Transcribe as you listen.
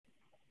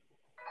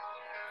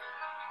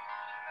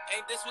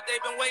Ain't this what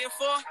they've been waiting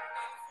for?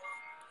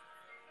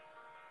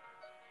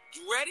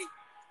 You ready?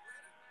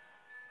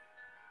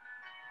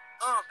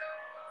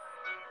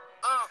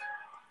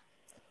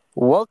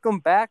 Welcome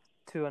back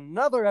to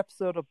another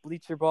episode of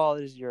Bleacher Ball.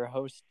 It is your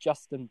host,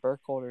 Justin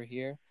Burkholder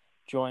here,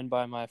 joined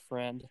by my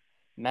friend,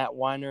 Matt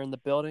Weiner in the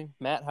building.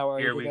 Matt, how are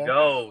you today?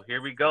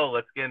 Here we go.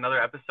 Let's get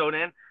another episode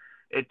in.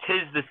 It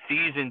is the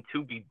season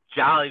to be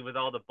jolly with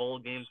all the bowl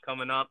games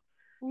coming up.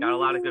 Got a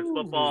lot of good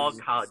football,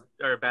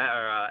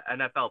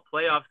 NFL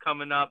playoffs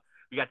coming up.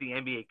 We got the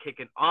NBA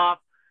kicking off.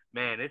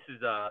 Man, this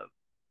is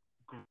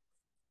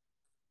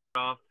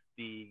off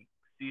the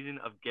season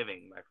of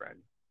giving, my friend.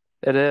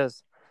 It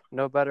is.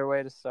 No better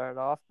way to start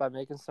off by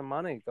making some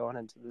money going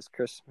into this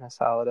Christmas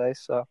holiday.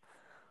 So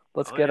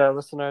let's get our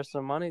listeners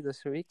some money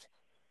this week.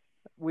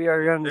 We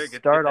are going to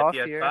start off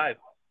here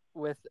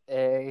with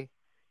a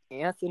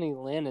Anthony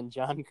Lynn and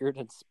John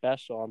Gruden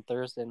special on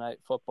Thursday Night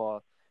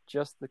Football.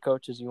 Just the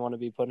coaches you want to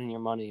be putting your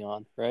money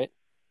on, right?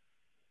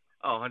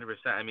 Oh, 100%.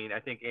 I mean, I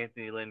think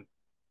Anthony Lynn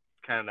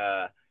kind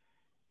of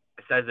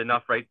says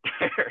enough right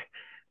there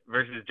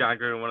versus John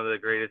Gruden, one of the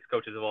greatest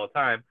coaches of all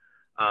time.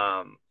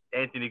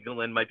 Anthony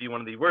Lynn might be one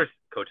of the worst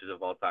coaches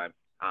of all time.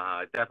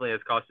 Definitely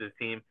has cost his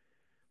team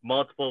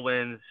multiple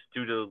wins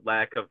due to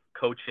lack of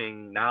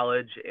coaching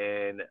knowledge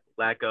and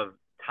lack of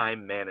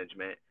time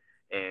management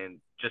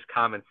and just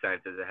common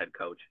sense as a head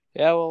coach.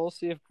 Yeah, well, we'll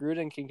see if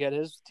Gruden can get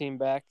his team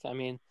back. I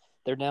mean,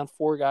 they're down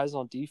 4 guys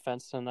on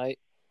defense tonight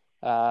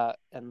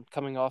and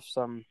coming off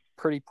some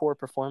pretty poor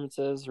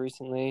performances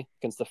recently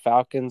against the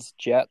Falcons,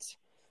 Jets,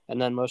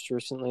 and then most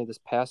recently this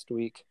past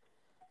week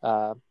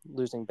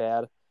losing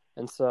bad.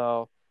 And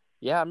so,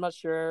 yeah, I'm not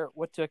sure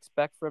what to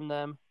expect from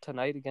them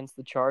tonight against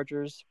the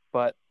Chargers,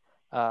 but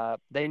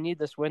they need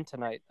this win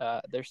tonight.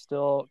 They're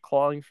still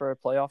clawing for a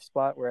playoff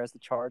spot, whereas the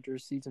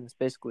Chargers' season is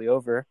basically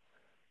over.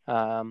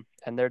 And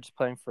they're just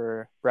playing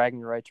for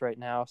bragging rights right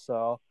now.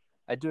 So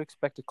I do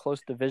expect a close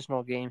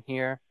divisional game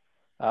here.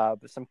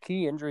 But some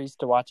key injuries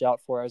to watch out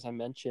for, as I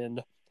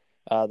mentioned.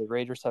 The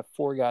Raiders have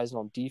 4 guys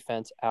on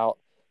defense out,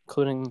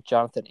 including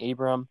Jonathan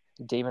Abram,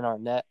 Damon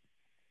Arnett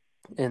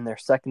in their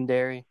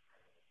secondary.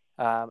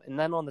 And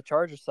then on the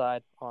Chargers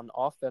side, on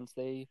offense,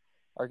 they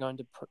are going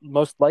to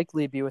most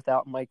likely be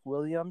without Mike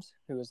Williams,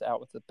 who is out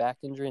with a back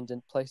injury and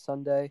didn't play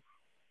Sunday.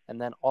 And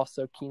then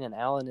also Keenan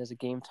Allen is a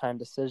game-time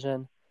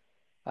decision.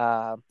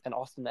 And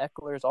Austin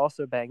Eckler is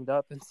also banged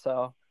up. And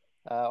so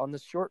on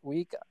this short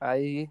week,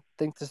 I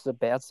think this is a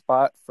bad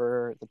spot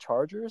for the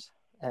Chargers.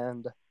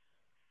 And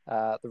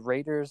the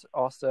Raiders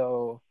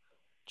also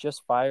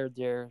just fired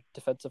their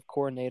defensive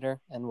coordinator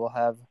and will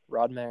have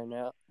Rod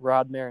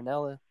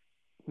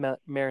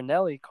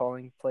Marinelli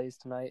calling plays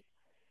tonight.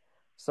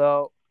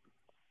 So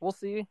we'll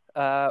see.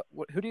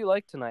 Who do you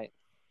like tonight?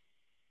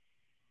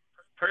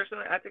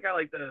 Personally, I think I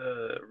like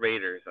the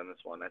Raiders on this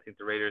one. I think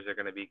the Raiders are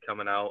going to be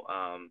coming out.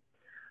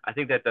 I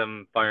think that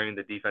them firing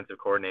the defensive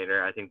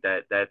coordinator, I think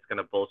that that's going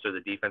to bolster the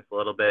defense a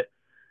little bit.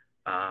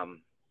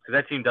 Because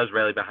that team does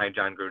rally behind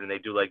John Gruden. They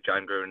do like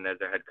John Gruden as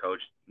their head coach.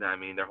 I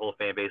mean, their whole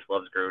fan base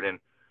loves Gruden.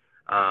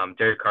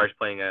 Derek Carr's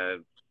playing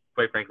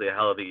quite frankly, a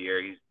hell of a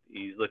year.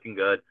 He's looking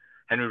good.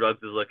 Henry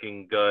Ruggs is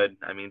looking good.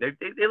 I mean,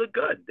 they look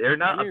good. They're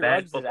not Henry a bad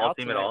Ruggs football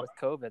team at all. With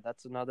COVID,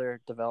 that's another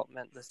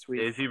development this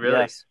week. Is he really?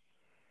 Yes.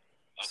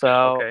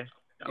 So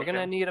you're going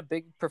to need a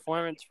big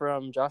performance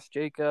from Josh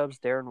Jacobs,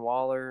 Darren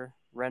Waller,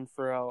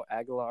 Renfrow,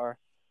 Aguilar.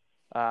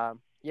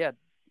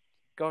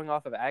 Going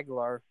off of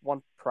Aguilar,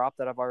 one prop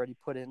that I've already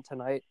put in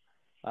tonight.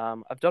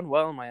 I've done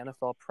well in my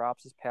NFL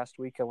props this past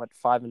week. I went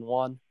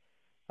 5-1,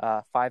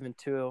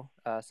 5-2.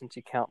 Since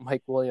you count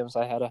Mike Williams,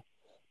 I had a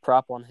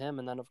prop on him,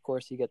 and then of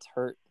course he gets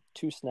hurt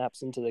 2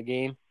 snaps into the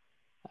game.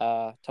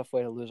 Tough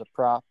way to lose a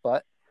prop,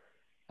 but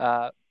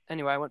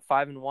anyway, I went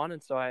 5-1,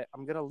 and so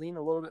I'm going to lean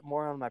a little bit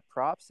more on my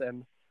props,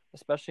 and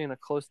especially in a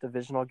close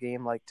divisional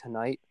game like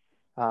tonight.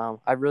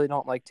 I really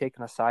don't like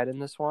taking a side in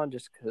this one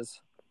just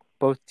because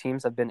both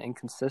teams have been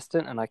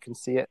inconsistent, and I can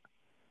see it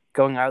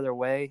going either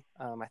way.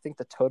 I think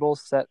the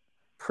total's set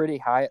pretty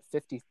high at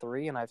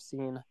 53, and I've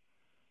seen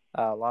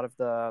a lot of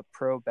the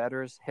pro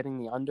bettors hitting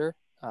the under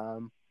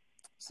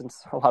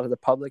since a lot of the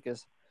public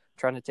is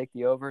trying to take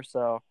the over.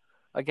 So,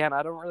 again,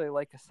 I don't really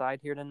like a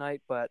side here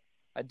tonight, but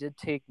I did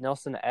take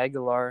Nelson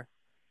Aguilar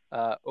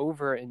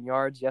over in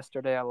yards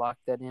yesterday. I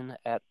locked that in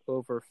at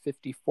over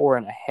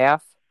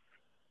 54.5.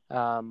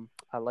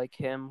 I like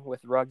him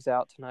with Ruggs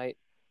out tonight.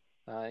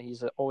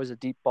 He's always a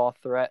deep ball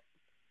threat.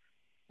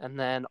 And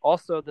then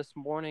also this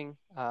morning,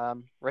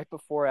 right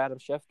before Adam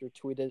Schefter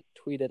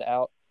tweeted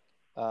out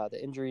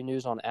the injury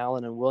news on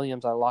Allen and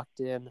Williams, I locked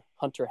in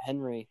Hunter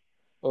Henry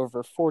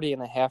over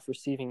 40.5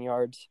 receiving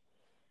yards.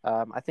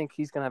 I think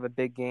he's going to have a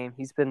big game.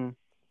 He's been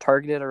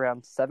targeted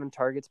around 7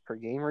 targets per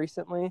game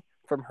recently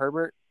from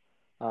Herbert,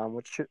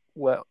 which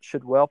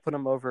should put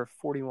him over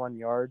 41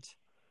 yards,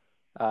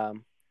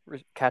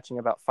 catching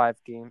about 5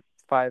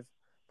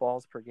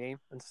 balls per game.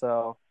 And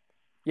so,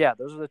 yeah,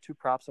 those are the 2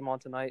 props I'm on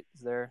tonight.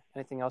 Is there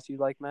anything else you'd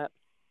like, Matt?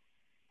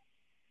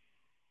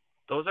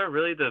 Those are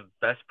really the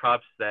best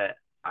props that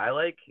I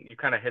like. You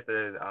kind of hit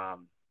the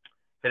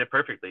hit it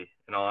perfectly.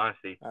 In all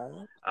honesty, All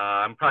right.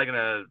 I'm probably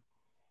gonna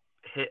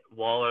hit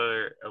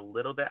Waller a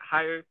little bit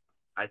higher.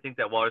 I think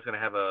that Waller's gonna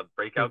have a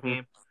breakout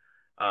game.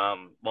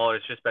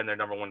 Waller's just been their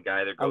number one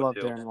guy, their I love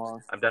go-to. Darren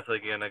Waller. I'm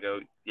definitely gonna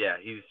go. Yeah,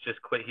 he's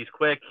just quick. He's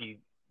quick. He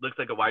looks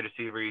like a wide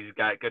receiver. He's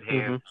got good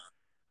hands.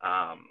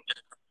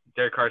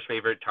 Derek Carr's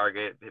favorite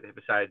target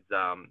besides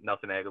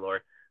Nelson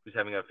Aguilar, who's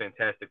having a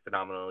fantastic,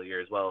 phenomenal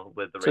year as well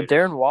with the Raiders. So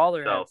Darren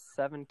Waller had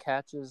 7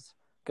 catches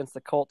against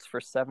the Colts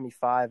for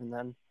 75, and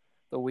then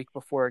the week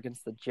before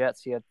against the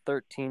Jets, he had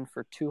 13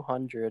 for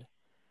 200.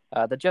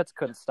 The Jets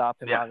couldn't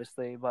stop him,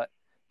 obviously, but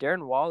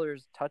Darren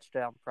Waller's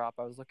touchdown prop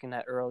I was looking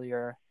at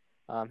earlier,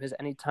 his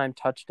anytime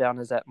touchdown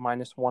is at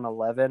minus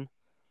 111.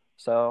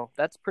 So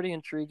that's pretty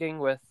intriguing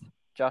with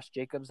Josh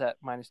Jacobs at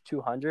minus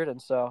 200,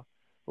 and so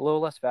a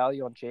little less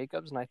value on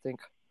Jacobs, and I think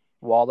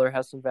Waller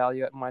has some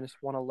value at minus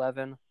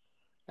 111.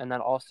 And then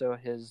also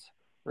his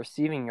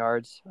receiving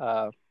yards,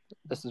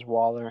 this is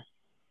Waller,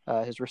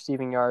 his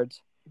receiving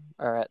yards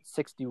are at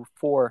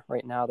 64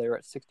 right now. They were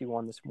at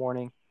 61 this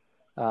morning.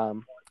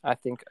 I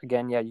think,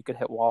 again, you could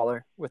hit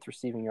Waller with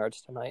receiving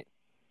yards tonight.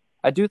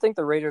 I do think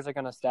the Raiders are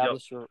going to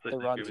establish the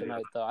run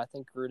tonight, though. I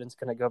think Gruden's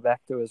going to go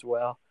back to as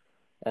well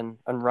and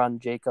run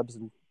Jacobs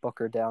and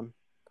Booker downfield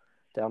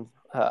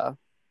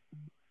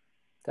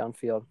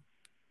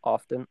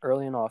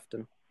early and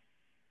often.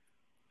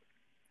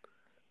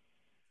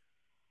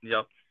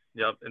 Yep.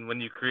 And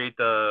when you create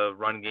the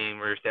run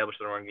game or establish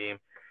the run game,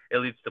 it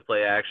leads to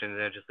play action,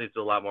 and it just leads to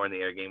a lot more in the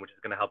air game, which is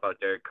going to help out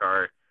Derek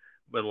Carr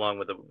along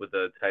with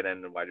the tight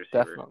end and wide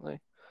receiver.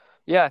 Definitely.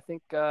 Yeah, I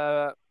think it's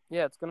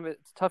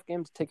a tough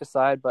game to take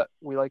aside, but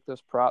we like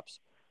those props,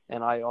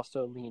 and I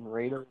also lean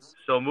Raiders.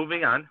 So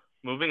moving on,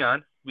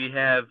 we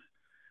have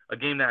a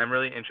game that I'm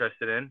really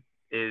interested in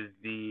is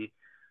the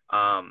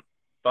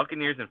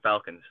Buccaneers and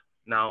Falcons.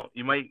 Now,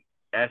 you might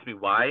ask me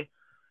why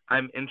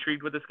I'm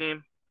intrigued with this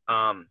game.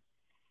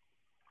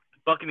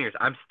 Buccaneers,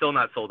 I'm still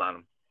not sold on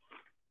them.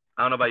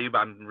 I don't know about you,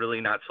 but I'm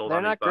really not sold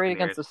on these Buccaneers. They're not great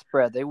against the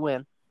spread. They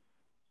win.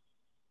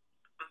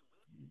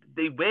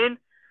 They win,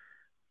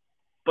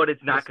 but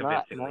it's not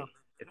convincingly. No.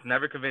 It's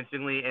never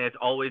convincingly, and it's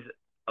always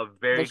a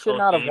very They should close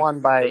not game. have won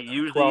by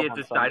usually 12 it's on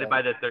decided Sunday.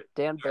 by the third.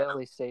 Dan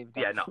Bailey saved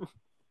them. Yeah, no.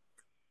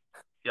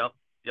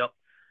 Yep.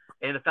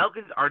 And the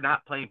Falcons are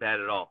not playing bad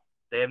at all.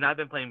 They have not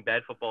been playing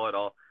bad football at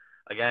all.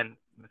 Again,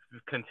 this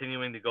is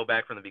continuing to go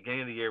back from the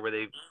beginning of the year where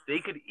they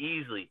could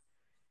easily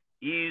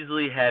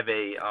have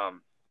a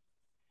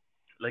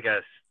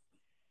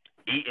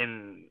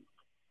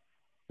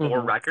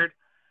 8-4 record.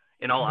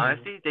 In all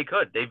honesty, they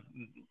could. They've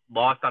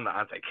lost on the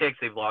onside kicks.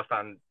 They've lost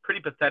on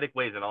pretty pathetic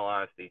ways, in all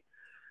honesty.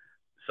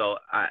 So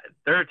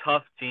they're a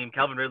tough team.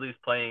 Calvin Ridley's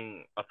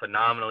playing a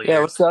phenomenal year.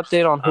 Yeah, what's the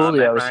update on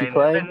Julio? Is he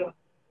playing?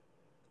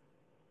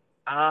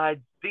 I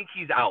think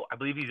he's out. I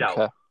believe he's out.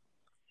 Okay.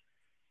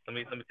 Let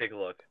me take a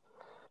look.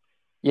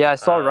 Yeah, I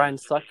saw Ryan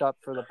Suckup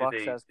for the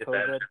Bucs has if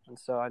COVID, and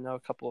so I know a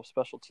couple of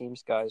special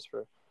teams guys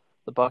for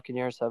the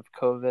Buccaneers have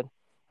COVID.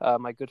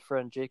 My good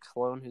friend Jake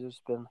Sloan,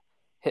 who's been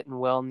hitting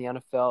well in the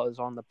NFL, is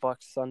on the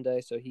Bucs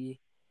Sunday, so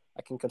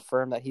I can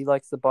confirm that he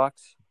likes the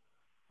Bucs.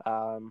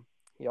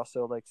 He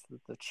also likes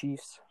the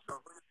Chiefs.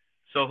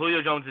 So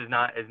Julio Jones is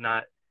not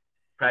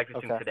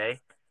practicing today.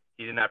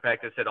 He did not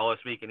practice at all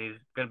this week, and he's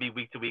going to be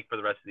week to week for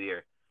the rest of the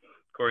year,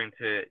 according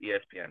to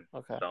ESPN.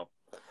 Okay. So.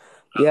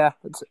 Yeah,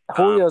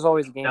 Julio's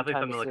always a game definitely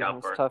time something to decision.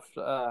 look out It's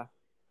tough.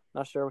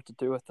 Not sure what to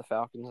do with the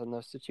Falcons in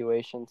those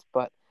situations,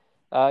 but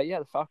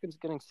the Falcons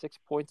getting 6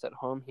 points at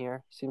home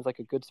here seems like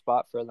a good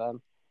spot for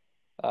them.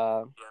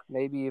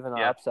 Maybe even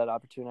an upset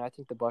opportunity. I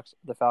think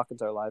the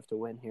Falcons are live to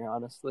win here.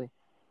 Honestly,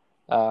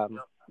 I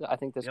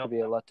think this could be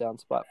a letdown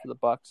spot for the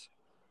Bucs,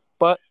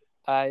 but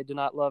I do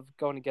not love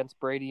going against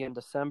Brady in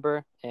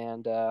December,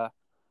 and I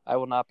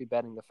will not be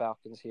betting the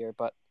Falcons here.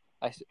 But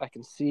I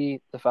can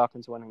see the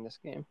Falcons winning this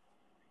game.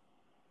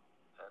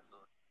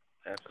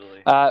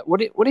 Absolutely. What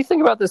do you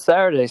think about this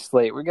Saturday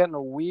slate? We're getting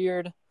a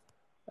weird,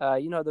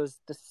 those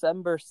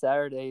December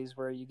Saturdays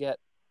where you get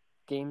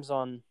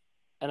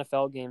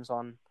NFL games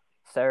on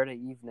Saturday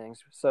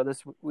evenings. So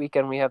this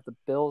weekend we have the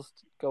Bills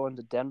going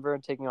to Denver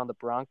and taking on the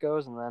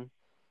Broncos, and then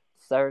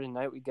Saturday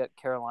night we get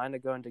Carolina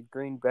going to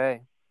Green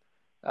Bay,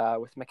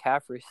 with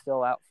McCaffrey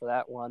still out for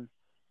that one.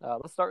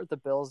 Let's start with the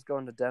Bills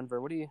going to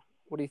Denver. What do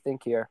you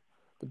think here?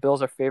 The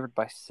Bills are favored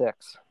by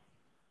 6.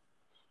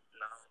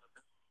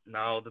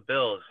 No, the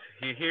Bills.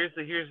 Here's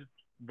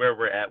where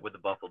we're at with the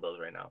Buffalo Bills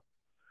right now.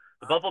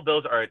 The Buffalo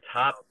Bills are a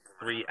top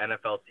 3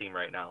 NFL team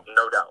right now.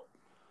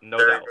 No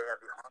doubt.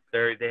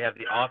 They have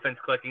the offense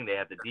clicking. They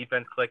have the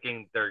defense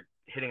clicking. They're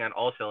hitting on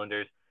all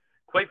cylinders.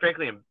 Quite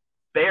frankly,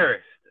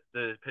 embarrassed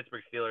the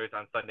Pittsburgh Steelers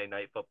on Sunday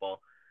Night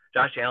Football.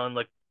 Josh Allen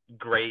looked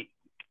great.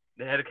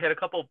 They had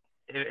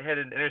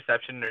an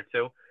interception or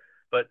two,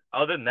 but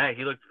other than that,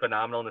 he looked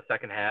phenomenal in the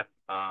second half.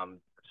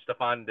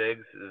 Stephon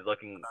Diggs is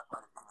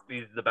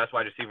he's the best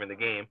wide receiver in the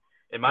game,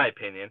 in my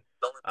opinion.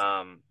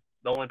 The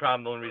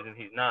only reason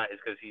he's not is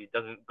because he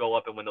doesn't go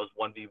up and win those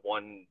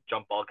 1v1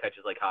 jump ball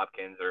catches like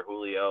Hopkins or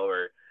Julio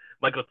or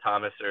Michael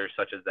Thomas or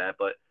such as that.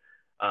 But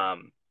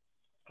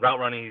route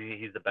running,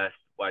 he's the best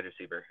wide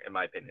receiver in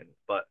my opinion.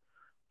 But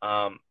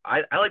I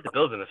like the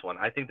Bills in this one.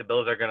 I think the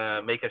Bills are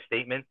gonna make a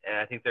statement, and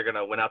I think they're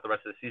gonna win out the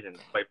rest of the season.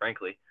 Quite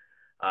frankly,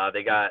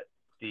 they got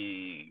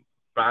the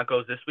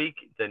Broncos this week.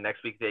 The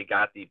next week they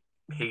got the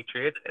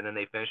Patriots, and then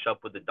they finish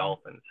up with the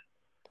Dolphins.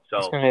 So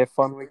it's gonna be a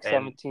fun week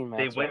 17 match.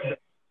 They win.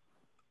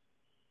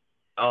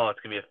 Oh, it's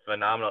gonna be a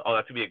phenomenal. Oh,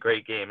 that's gonna be a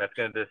great game. That's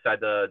gonna decide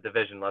the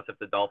division, unless if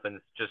the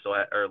Dolphins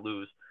or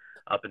lose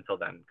up until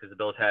then, because the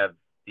Bills have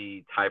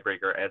the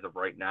tiebreaker as of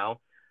right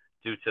now,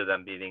 due to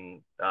them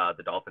beating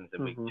the Dolphins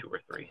in week 2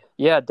 or 3.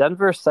 Yeah,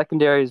 Denver's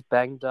secondary is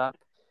banged up,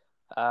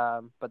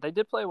 but they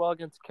did play well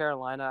against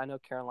Carolina. I know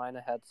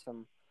Carolina had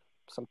some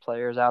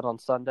players out on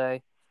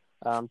Sunday.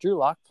 Drew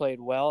Lock played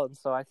well, and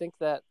so I think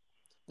that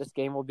this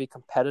game will be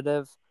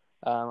competitive.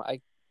 My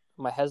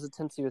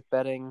hesitancy with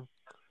betting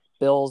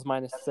Bills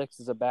 -6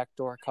 is a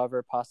backdoor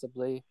cover,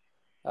 possibly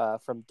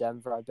from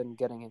Denver. I've been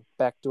getting a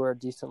backdoor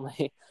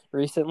decently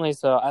recently,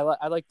 so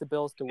I like the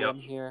Bills to win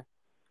here.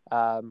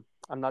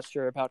 I'm not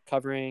sure about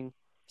covering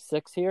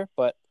 6 here,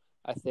 but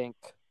I think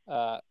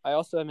I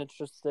also am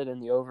interested in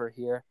the over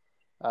here.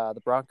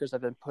 The Broncos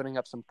have been putting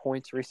up some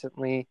points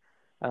recently.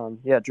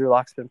 Drew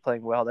Lock's been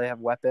playing well. They have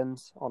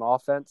weapons on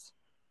offense.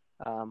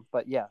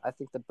 But yeah, I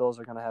think the Bills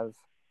are going to have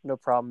no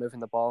problem moving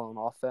the ball on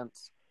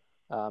offense.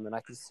 And I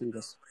can see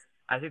this.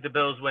 I think the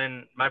Bills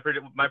win. My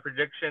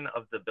prediction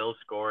of the Bills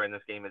score in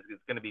this game is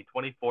it's going to be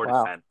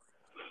 24-10.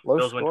 Low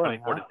Bills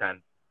scoring, win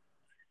 24-10.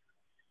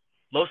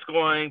 Low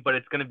scoring, but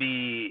it's going to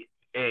be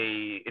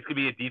a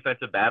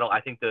defensive battle.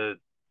 I think it's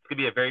going to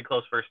be a very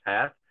close first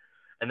half.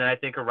 And then I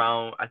think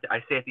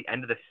I say at the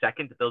end of the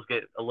second, the Bills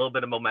get a little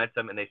bit of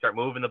momentum and they start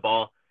moving the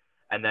ball.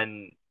 And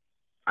then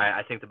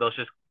I think the Bills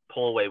just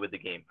pull away with the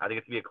game. I think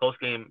it's going to be a close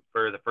game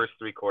for the first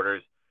 3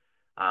 quarters.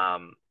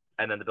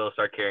 And then the Bills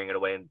start carrying it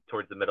away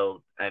towards the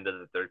middle end of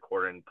the third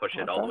quarter and push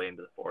it all the way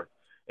into the fourth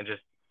and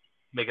just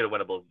make it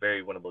a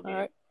very winnable game.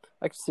 All right.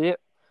 I can see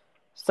it.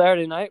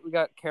 Saturday night, we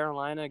got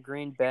Carolina,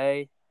 Green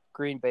Bay.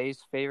 Green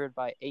Bay's favored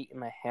by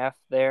 8.5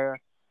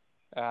 there.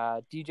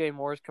 DJ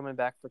Moore's coming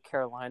back for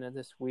Carolina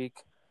this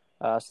week,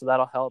 so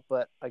that'll help.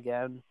 But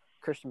again,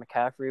 Christian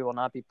McCaffrey will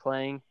not be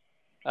playing.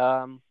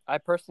 I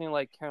personally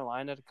like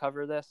Carolina to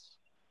cover this.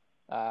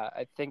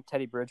 I think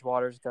Teddy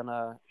Bridgewater's going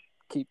to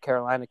keep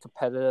Carolina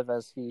competitive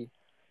as he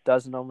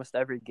does in almost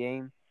every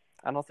game.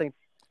 I don't think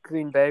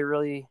Green Bay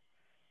really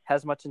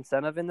has much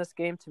incentive in this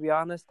game, to be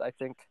honest. I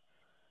think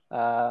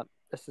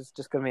this is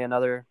just going to be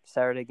another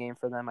Saturday game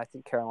for them. I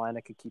think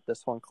Carolina could keep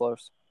this one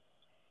close.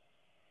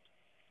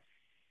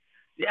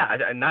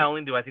 Yeah, not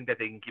only do I think that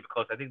they can keep it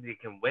close, I think they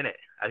can win it.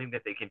 I think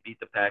that they can beat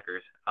the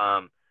Packers.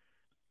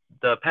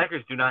 The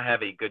Packers do not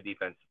have a good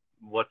defense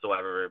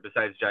whatsoever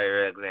besides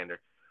Jair Alexander.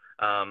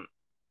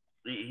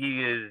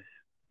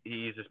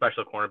 He's a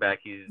special cornerback.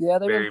 He's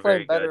very,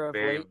 very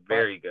good.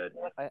 Very good.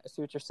 I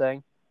see what you're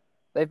saying.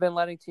 They've been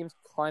letting teams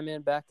climb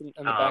in back in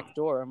the back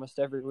door almost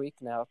every week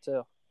now,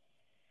 too.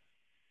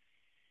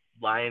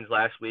 Lions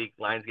last week.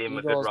 Lions gave them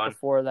a good run.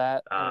 Before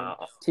that.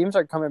 Teams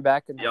are coming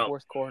back in the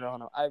fourth quarter.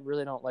 I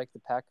really don't like the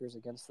Packers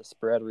against the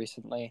spread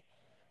recently.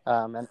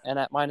 And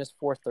at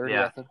 -430,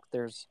 I think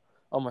there's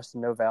almost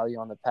no value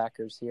on the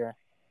Packers here.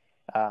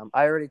 I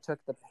already took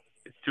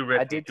it's too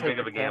risky. I did too take big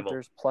of a gamble.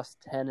 Panthers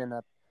 +10 in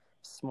a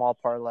small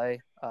parlay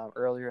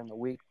earlier in the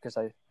week because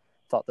I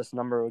thought this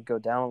number would go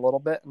down a little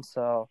bit, and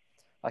so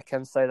I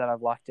can say that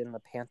I've locked in the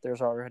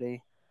Panthers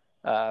already.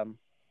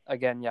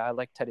 Again, I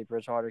like Teddy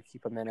Bridgewater to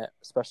keep him in it,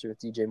 especially with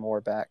DJ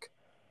Moore back.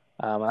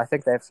 I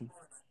think they have some.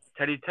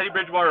 Teddy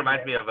Bridgewater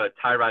reminds me of a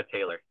Tyrod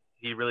Taylor.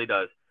 He really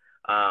does.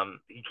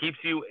 He keeps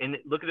you in.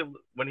 Look at it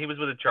when he was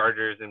with the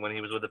Chargers and when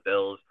he was with the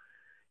Bills.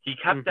 He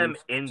kept them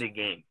in the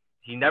game.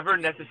 He never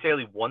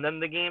necessarily won them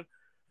the game,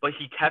 but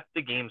he kept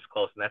the games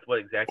close, and that's what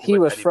exactly. He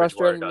was Teddy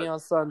frustrating me on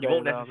Sunday. He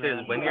won't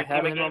necessarily win your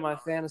team a game. On my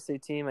fantasy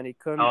team, and he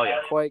couldn't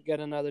quite get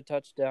another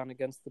touchdown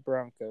against the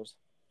Broncos.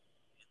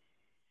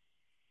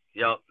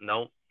 Yep.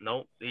 No.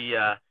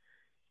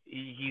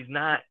 He's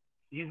not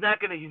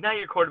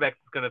your quarterback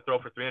that's gonna throw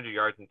for 300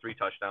 yards and 3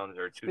 touchdowns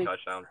or 2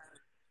 touchdowns.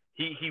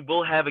 He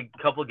will have a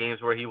couple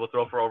games where he will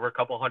throw for over a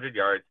couple hundred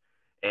yards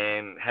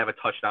and have a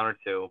touchdown or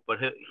 2, but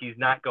he's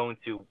not going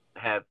to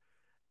have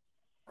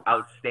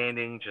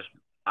outstanding, just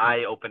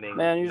eye-opening.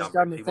 Man, you just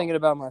got me thinking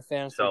about my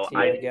fantasy team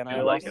again.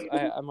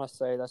 I must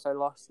say this. I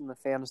lost in the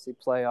fantasy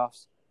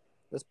playoffs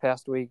this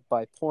past week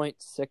by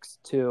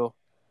 0.62,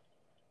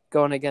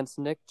 going against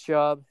Nick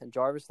Chubb and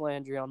Jarvis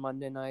Landry on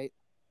Monday night.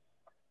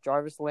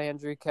 Jarvis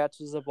Landry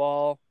catches the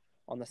ball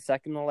on the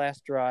second to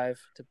last drive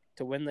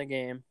to win the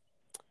game.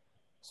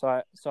 So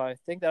I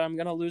think that I'm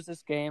going to lose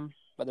this game,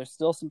 but there's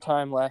still some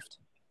time left.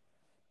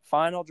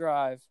 Final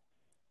drive.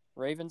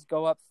 Ravens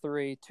go up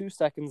 3, 2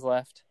 seconds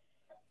left.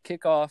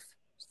 Kickoff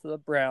to the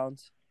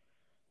Browns.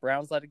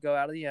 Browns let it go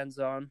out of the end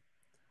zone.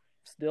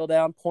 Still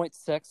down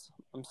 0.6.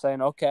 I'm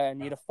saying, okay, I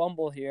need a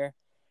fumble here.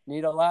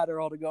 Need a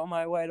lateral to go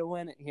my way to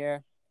win it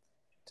here,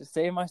 to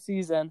save my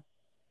season.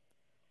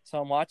 So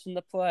I'm watching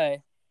the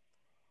play.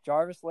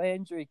 Jarvis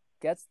Landry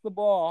gets the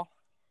ball,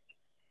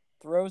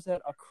 throws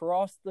it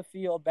across the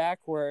field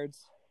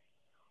backwards,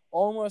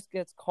 almost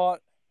gets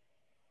caught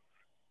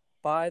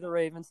by the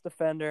Ravens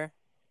defender,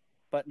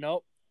 but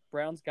nope.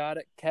 Browns got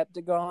it, kept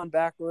it going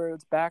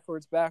backwards,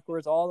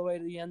 all the way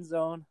to the end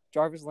zone.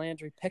 Jarvis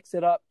Landry picks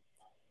it up,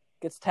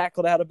 gets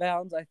tackled out of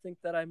bounds. I think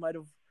that I might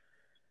have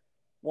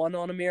won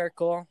on a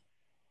miracle.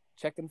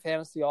 Checking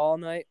fantasy all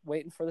night,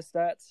 waiting for the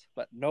stats,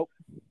 but nope.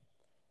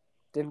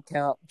 Didn't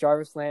count.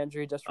 Jarvis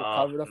Landry just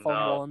recovered a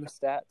fumble in the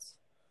stats.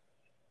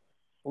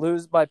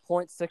 Lose by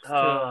 0.62.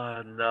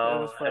 Oh, no.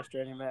 It was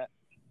frustrating, Matt.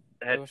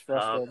 It was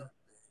frustrating.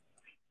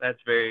 That's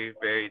very,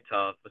 very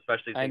tough,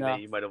 especially thinking know.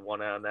 that you might have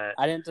won on that.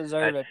 I didn't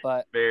deserve it,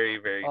 but very,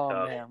 very tough.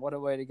 Oh, man, what a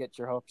way to get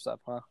your hopes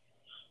up, huh?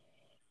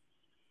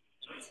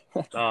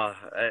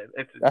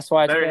 That's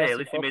why it's better. fantasy Hey, at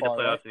least you made the football,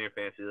 playoffs right? in your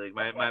fantasy league.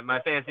 My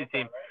fantasy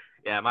team,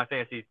 my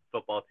fantasy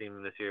football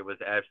team this year was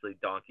absolutely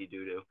donkey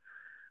doo-doo.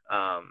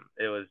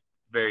 It was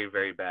very,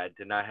 very bad.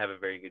 Did not have a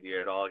very good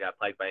year at all. Got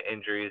plagued by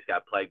injuries.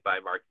 Got plagued by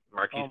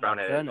Marquise Brown.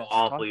 Had an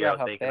awful year. I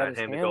was thinking on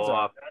him to go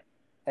off.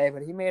 Hey,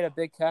 but he made a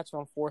big catch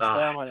on fourth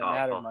down when it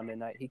mattered Monday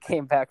night. He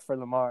came back for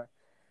Lamar.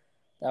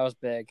 That was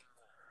big.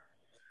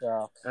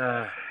 So.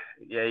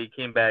 He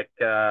came back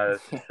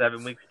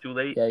 7 weeks too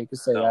late. Yeah, you could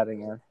say that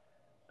again.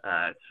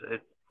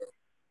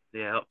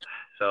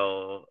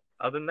 So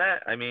other than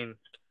that, I mean,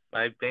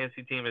 my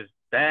fantasy team is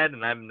bad,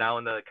 and I'm now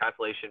in the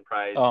consolation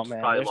prize. Oh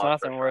man, there's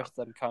nothing worse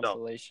than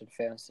consolation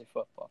fantasy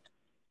football.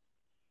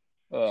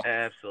 Ugh.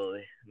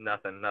 Absolutely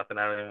nothing. I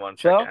don't even want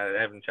to check. I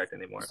haven't checked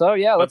anymore. So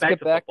yeah, let's get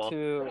back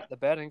to the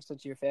betting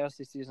since your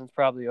fantasy season's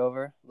probably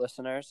over,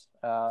 listeners.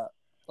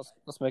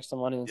 Let's make some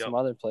money in some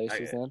other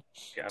places then.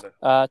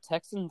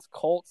 Texans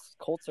Colts.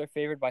 Colts are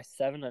favored by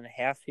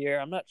 7.5 here.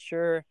 I'm not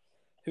sure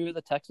who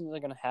the Texans are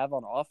going to have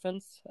on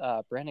offense.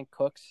 Brandon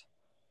Cooks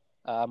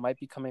might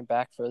be coming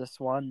back for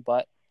this one,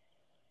 but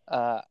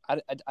I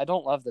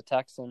don't love the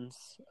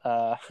Texans.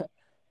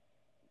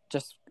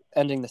 Just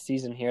ending the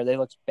season here, they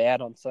looked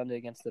bad on Sunday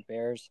against the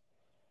Bears,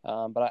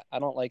 but I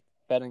don't like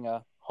betting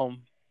a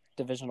home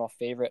divisional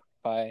favorite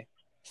by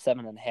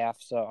 7.5.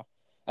 So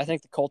I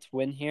think the Colts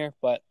win here,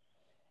 but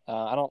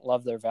I don't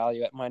love their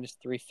value at minus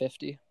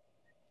 350.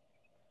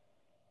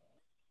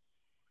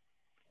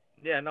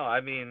 Yeah, no, I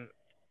mean,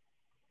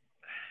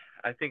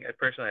 I think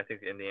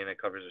Indiana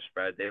covers the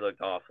spread. They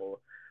looked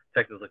awful.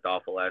 Texans looked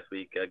awful last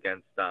week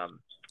against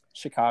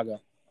Chicago.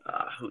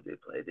 Who did they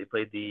play? They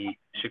played the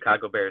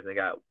Chicago Bears, and they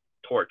got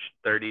torched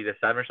 30-7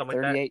 or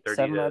something like that.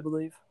 38-7, I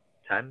believe.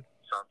 10?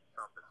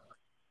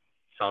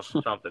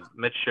 Something.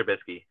 Mitch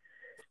Trubisky.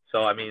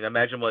 So, I mean,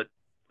 imagine what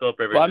Philip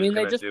Rivers Well, I mean,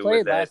 they just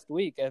played last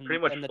week, and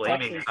the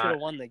Texans should have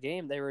won the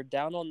game. They were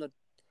down on the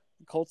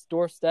Colts'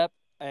 doorstep,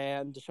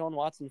 and Deshaun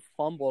Watson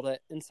fumbled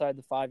it inside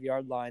the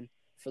 5-yard line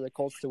for the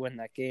Colts to win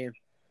that game.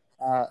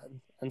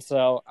 And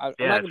so I'm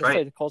not going to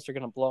say the Colts are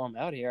going to blow them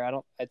out here.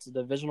 It's a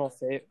divisional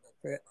favorite.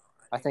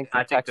 I think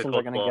the Texans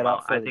are going to get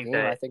up for the game.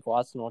 I think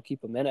Watson will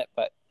keep them in it,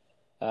 but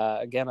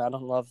again, I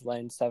don't love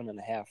laying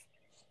 7.5.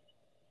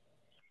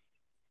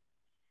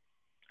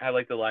 I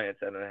like the line at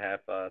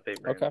 7.5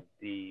 favoring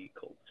the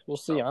Colts. We'll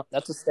see.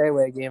 That's a stay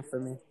away game for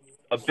me.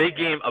 A big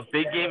game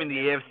in the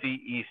AFC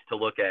East to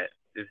look at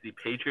is the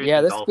Patriots.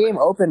 Yeah, this Dolphins. game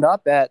opened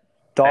up at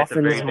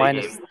Dolphins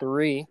minus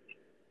 3,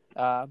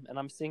 and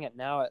I'm seeing it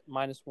now at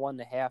minus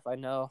 1.5. I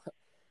know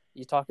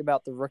you talk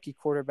about the rookie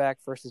quarterback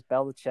versus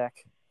Belichick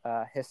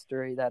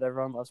history that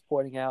everyone loves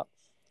pointing out,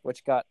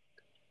 which got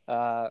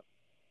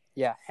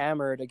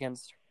hammered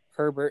against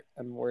Herbert,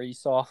 and where you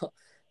saw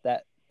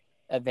that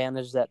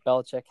advantage that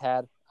Belichick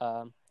had.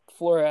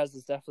 Flores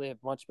is definitely a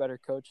much better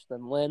coach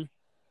than Lynn,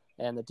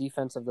 and the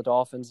defense of the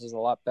Dolphins is a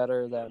lot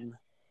better than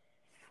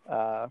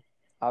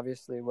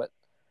obviously what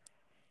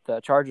the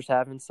Chargers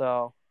have. And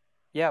so,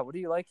 what do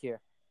you like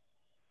here?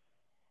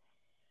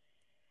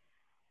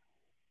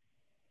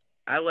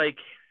 I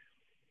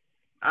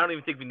don't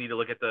even think we need to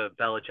look at the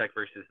Belichick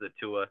versus the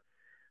Tua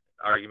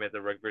argument, the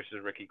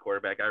versus rookie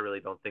quarterback. I really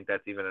don't think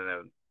that's even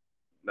a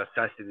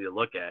necessity to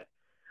look at.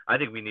 I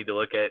think we need to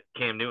look at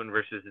Cam Newton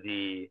versus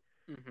the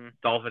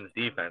Dolphins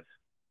defense.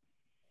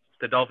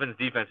 The Dolphins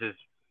defense has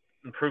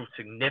improved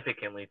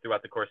significantly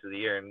throughout the course of the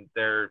year, and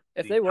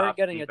if they weren't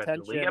getting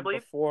attention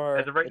before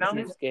as of right now,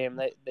 this game,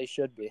 they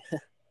should be.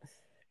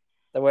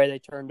 The way they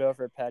turned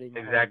over Patty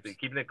Mahomes. Exactly,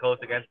 keeping it close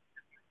against.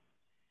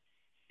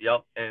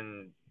 Yep,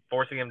 and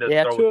forcing him to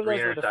throw 2 of 3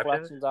 those were interceptions.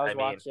 deflections I was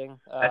watching.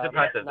 That's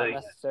impressive. Not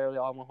necessarily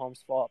all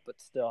Mahomes' fault,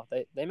 but still,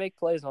 they make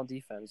plays on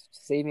defense.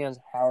 Xavier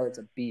Howard's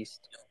a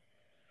beast.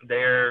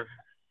 Xavier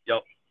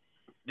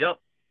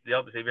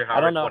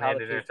Howard's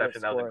one-handed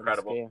interception, that was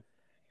incredible.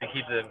 To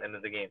keep them into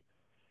the game.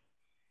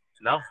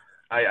 No,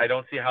 I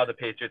don't see how the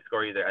Patriots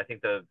score either. I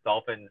think the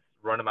Dolphins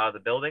run them out of the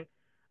building.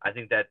 I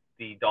think that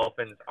the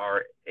Dolphins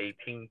are a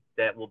team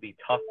that will be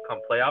tough come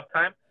playoff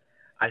time.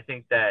 I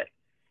think that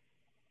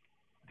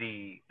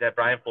that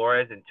Brian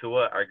Flores and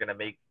Tua are going to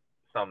make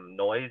some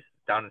noise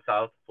down in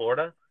South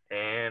Florida,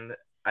 and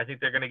I think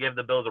they're going to give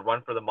the Bills a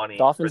run for the money.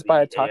 Dolphins for the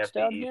by a AFC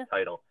touchdown East here?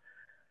 title.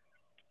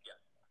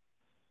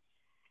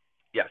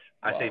 Yes.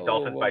 I say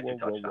Dolphins by 2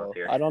 touchdowns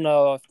here. I don't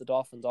know if the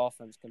Dolphins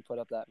offense can put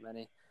up that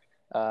many.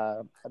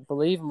 I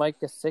believe Mike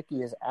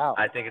Gesicki is out.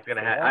 I think it's going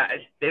to happen.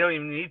 They don't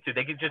even need to.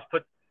 They could just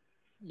put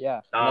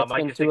Mike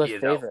Gesicki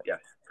is out. Yes,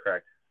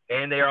 correct.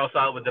 And they are also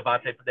out with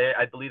Devontae.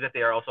 I believe that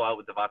they are also out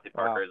with Devontae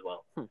Parker as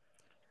well.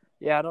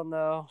 Yeah, I don't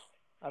know.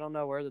 I don't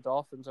know where the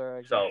Dolphins are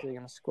exactly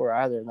going to score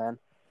either then.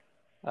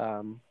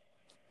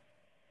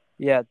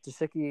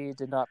 Gesicki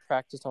did not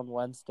practice on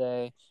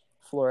Wednesday.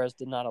 Flores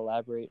did not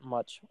elaborate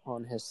much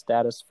on his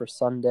status for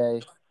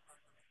Sunday.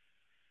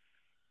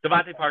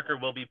 Devontae Parker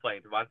will be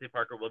playing.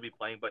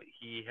 But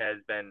he has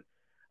been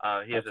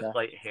he has a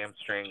slight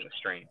hamstring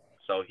strain,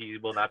 so he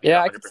will not be 100%.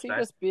 Yeah, I could see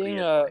this being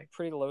a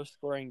pretty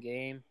low-scoring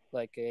game,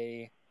 like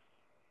a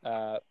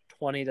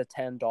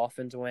 20-10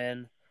 Dolphins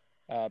win,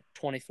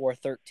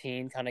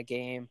 24-13 kind of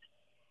game.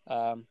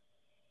 I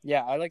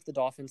like the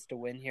Dolphins to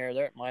win here.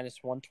 They're at minus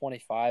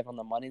 125 on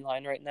the money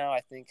line right now.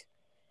 I think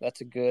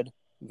that's a good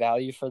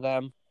value for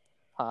them.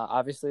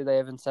 Obviously, they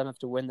have incentive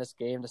to win this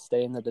game to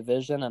stay in the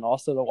division and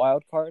also the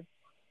wild card.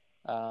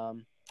 I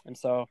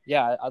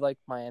like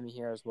Miami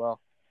here as well.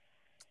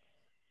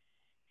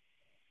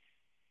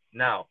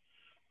 Now,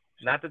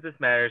 not that this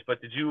matters, but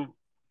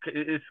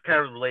it kind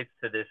of relates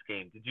to this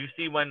game. Did you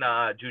see when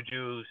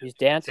Juju's he's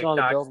dancing TikTok, on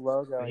the Bills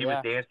logo? He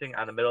was dancing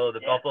on the middle of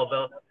the Buffalo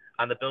Bill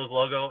on the Bills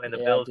logo, and the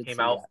Bills came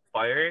out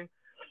firing.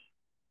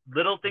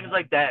 Little things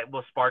like that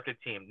will spark a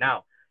team.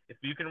 Now, if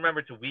you can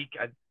remember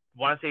I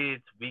want to say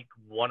it's week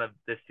 1 of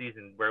this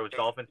season where it was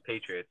Dolphins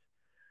Patriots.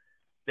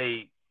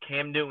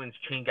 Cam Newton's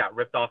chain got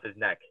ripped off his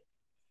neck.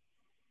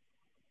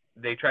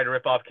 They tried to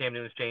rip off Cam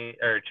Newton's chain,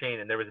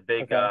 and there was a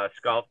big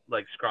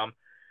scrum.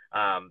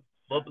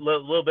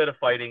 Little bit of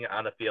fighting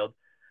on the field,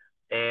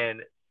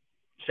 and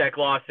Shaq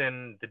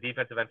Lawson, the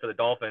defensive end for the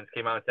Dolphins,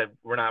 came out and said,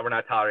 "We're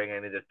not tolerating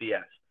any of this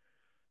BS.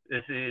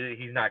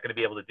 He's not going to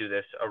be able to do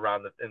this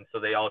around and so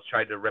they all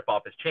tried to rip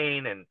off his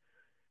chain, and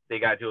they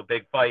got into a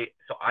big fight.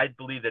 So I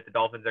believe that the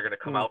Dolphins are going to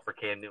come out for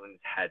Cam Newton's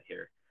head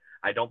here.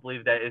 I don't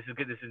believe that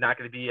this is not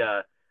going to be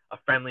a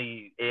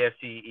friendly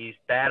AFC East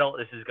battle.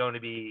 This is going to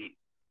be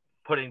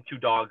putting two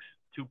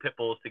pit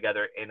bulls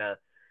together in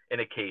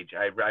a cage.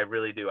 I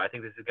really do. I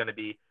think this is going to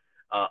be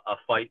a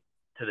fight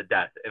to the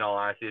death. In all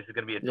honesty, this is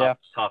going to be a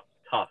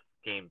tough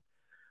game.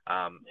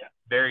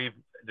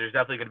 There's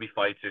definitely going to be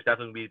fights. There's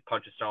definitely going to be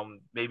punches thrown,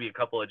 maybe a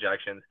couple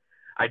ejections.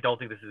 I don't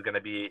think this is going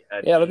to be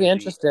it'll be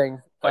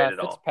interesting.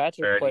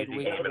 Fitzpatrick played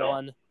week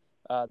 1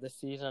 this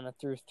season and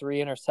threw 3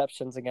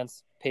 interceptions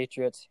against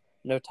Patriots,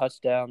 no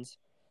touchdowns.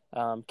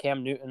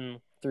 Cam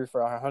Newton threw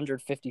for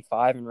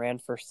 155 and ran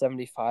for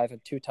 75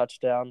 and 2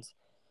 touchdowns.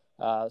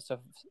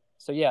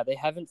 They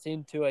haven't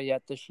seen Tua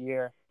yet this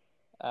year,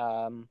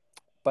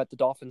 but the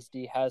Dolphins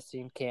D has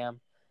seen Cam,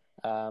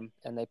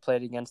 and they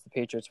played against the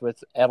Patriots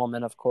with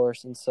Edelman, of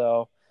course. And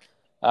so,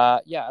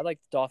 I like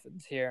the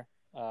Dolphins here,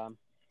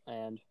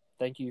 and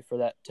thank you for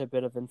that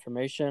tidbit of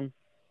information.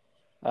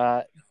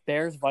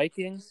 Bears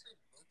Vikings.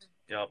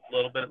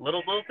 Little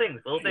things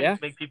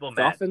make people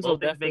mad. Dolphins little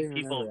things make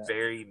people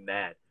very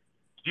mad.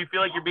 Do you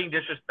feel like you're being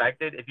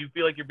disrespected? If you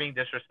feel like you're being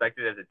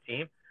disrespected as a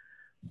team,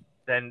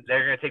 then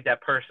they're going to take that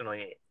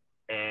personally.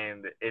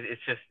 And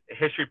it's just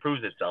history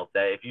proves itself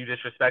that if you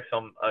disrespect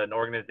an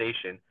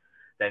organization,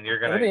 then you're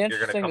going to come back. It'll be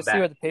interesting to see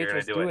what the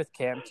Patriots do with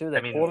Cam too.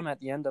 They pulled him at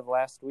the end of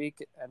last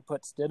week and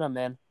put Stidham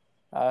in.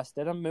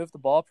 Stidham moved the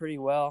ball pretty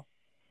well.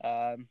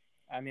 Cam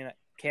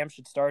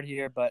should start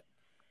here, but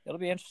it'll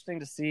be interesting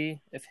to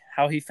see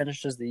how he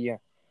finishes the year.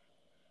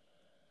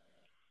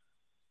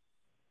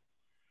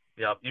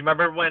 Yeah, you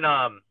remember when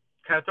kind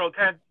of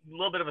a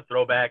little bit of a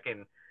throwback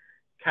and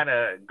kind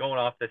of going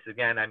off this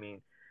again. I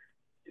mean,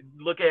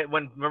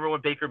 remember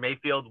when Baker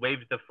Mayfield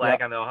waved the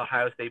flag on the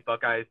Ohio State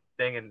Buckeyes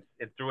thing and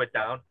threw it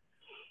down?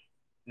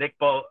 Nick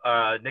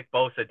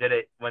Bosa did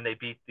it when they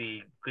beat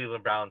the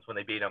Cleveland Browns when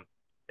they beat them,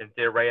 and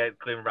they're right at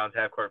Cleveland Browns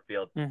half-court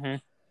field. Mm-hmm.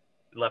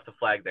 Left the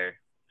flag there,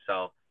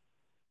 so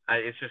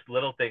it's just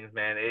little things,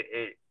 man.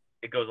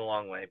 It goes a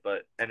long way.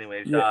 But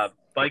anyways,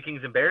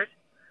 Vikings and Bears.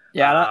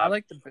 Yeah, I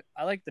like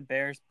the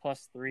Bears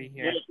 +3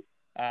 here.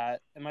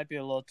 It might be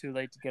a little too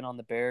late to get on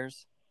the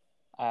Bears,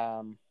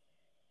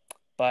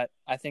 but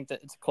I think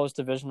that it's a close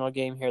divisional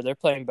game here. They're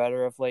playing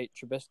better of late.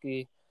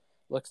 Trubisky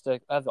looks to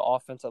have the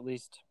offense at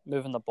least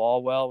moving the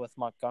ball well with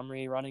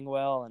Montgomery running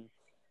well, and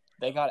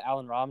they got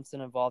Allen Robinson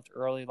involved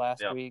early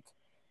last week.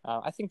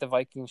 I think the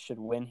Vikings should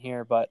win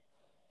here, but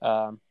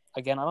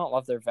again, I don't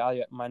love their value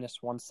at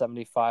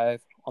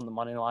 -175 on the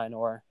money line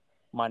or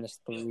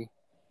 -3.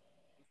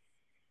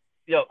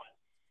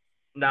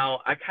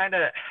 Now I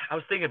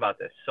was thinking about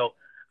this. So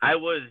I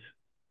was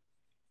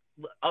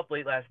up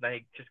late last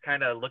night, just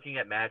kind of looking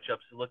at matchups,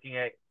 looking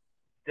at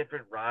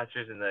different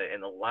rosters and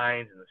the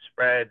lines and the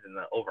spreads and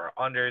the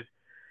over-unders,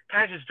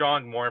 kind of just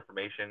drawing more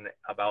information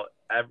about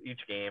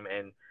each game.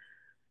 And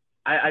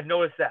I've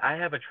noticed that I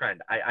have a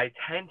trend. I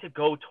tend to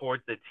go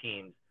towards the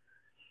teams.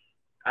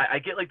 I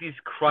get like these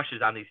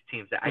crushes on these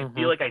teams that I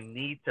feel like I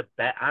need to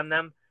bet on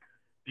them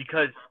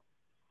because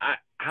I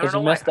don't know.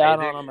 You missed out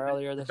on them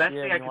earlier this year.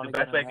 The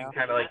best way I can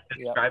kind of like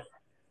describe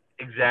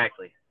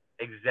exactly.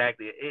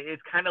 Exactly.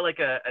 It's kind of like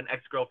an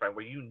ex-girlfriend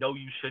where you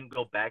shouldn't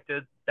go back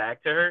to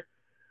her,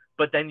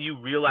 but then you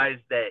realize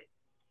that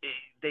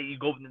you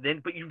go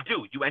but you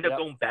do. You end up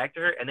going back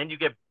to her, and then you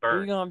get Who are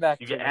burned. you going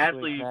back You to get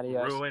this week, absolutely Matty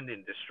Ice? ruined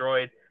and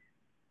destroyed.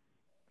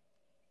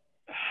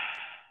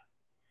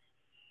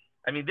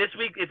 I mean, this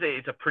week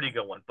it's a pretty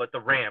good one, but the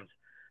Rams,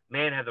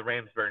 man, have the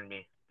Rams burned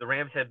me. The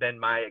Rams have been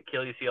my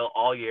Achilles heel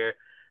all year.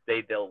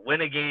 They'll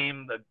win a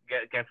game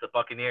against the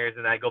Buccaneers,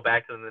 and I go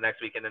back to them the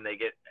next week, and then they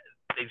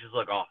just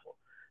look awful.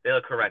 They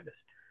look horrendous.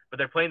 But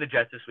they're playing the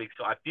Jets this week,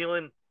 so I'm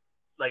feeling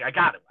like I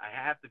got them. I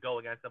have to go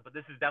against them. But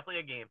this is definitely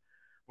a game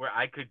where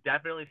I could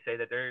definitely say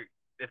that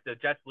if the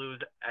Jets lose,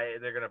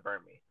 they're gonna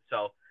burn me.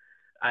 So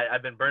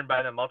I've been burned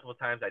by them multiple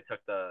times. I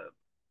took the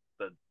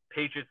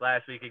Patriots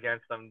last week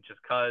against them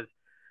just because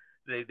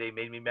they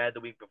made me mad the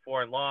week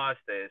before and lost.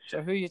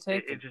 So who are you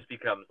taking? It just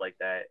becomes like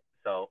that.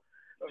 So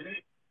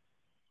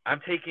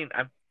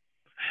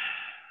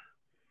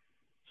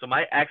So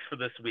my X for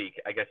this week,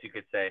 I guess you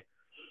could say,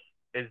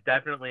 is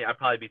definitely I'd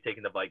probably be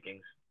taking the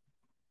Vikings.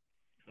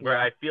 Where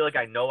I feel like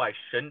I know I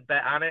shouldn't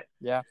bet on it.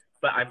 Yeah.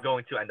 But I'm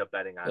going to end up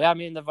betting on it. Yeah, I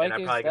mean the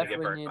Vikings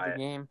definitely need the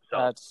game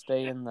to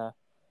stay in the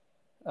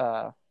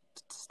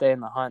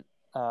hunt.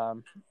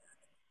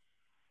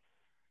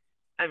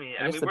 I mean,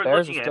 the we're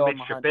Bears looking are at still Mitch in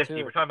the hunt Trubisky.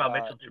 too, We're talking about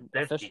Mitchell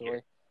Trubisky officially.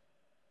 here.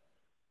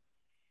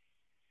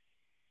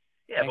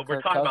 Yeah, but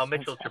we're talking about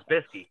Mitchell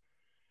Trubisky.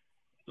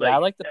 I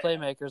like the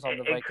playmakers on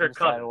the Vikings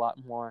side a lot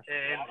more.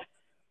 And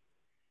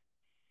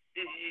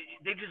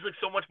they just look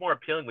so much more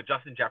appealing with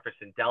Justin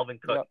Jefferson,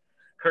 Dalvin Cook,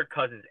 Kirk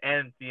Cousins,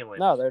 and Thielen.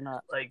 No, they're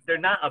not. Like, they're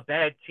not a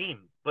bad team,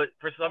 but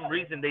for some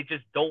reason they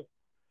just don't.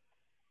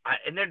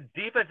 And their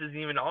defense isn't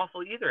even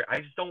awful either.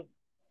 I just don't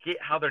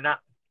get how they're not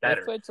better.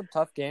 They've played some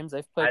tough games.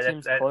 They've played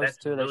teams close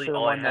too. They should have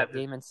won that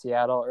game in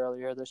Seattle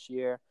earlier this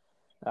year.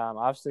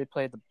 Obviously,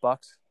 played the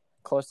Bucs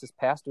close this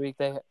past week.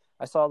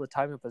 I saw the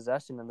time of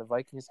possession, and the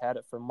Vikings had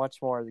it for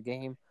much more of the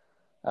game.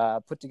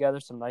 Put together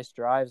some nice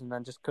drives, and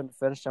then just couldn't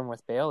finish them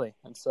with Bailey.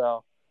 And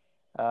so,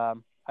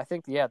 I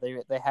think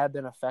they have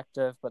been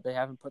effective, but they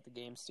haven't put the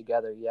games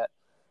together yet.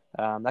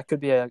 That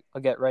could be a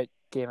get right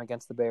game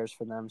against the Bears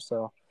for them.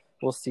 So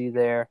we'll see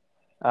there.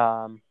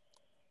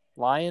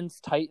 Lions,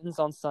 Titans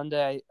on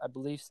Sunday. I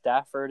believe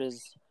Stafford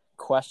is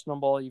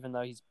questionable, even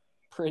though he's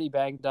pretty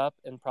banged up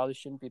and probably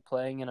shouldn't be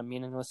playing in a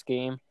meaningless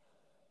game.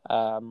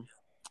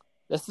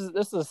 This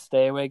is a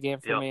stay away game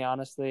for me,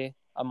 honestly.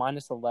 A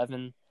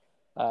 -11.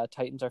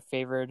 Titans are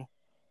favored.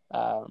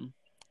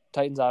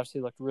 Titans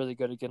obviously look really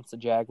good against the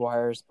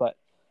Jaguars, but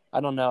I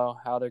don't know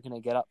how they're going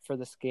to get up for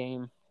this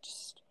game.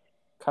 Just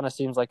kind of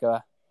seems like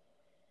a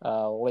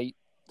late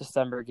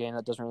December game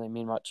that doesn't really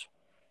mean much.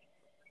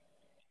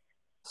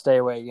 Stay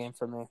away game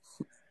for me.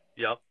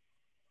 Yep,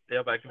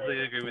 I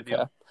completely agree with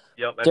you.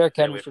 Yep, Derrick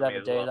Henry should have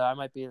a day, though. I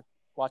might be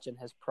watching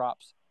his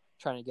props,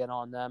 trying to get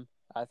on them.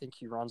 I think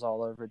he runs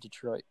all over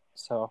Detroit.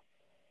 So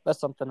that's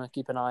something to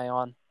keep an eye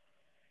on.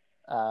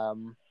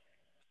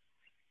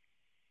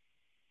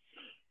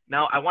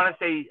 Now, I want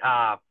to say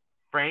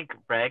Frank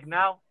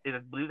Ragnow, I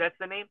believe that's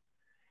the name.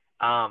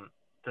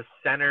 The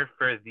center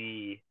for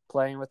the –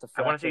 playing with the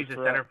fractured I want to say he's the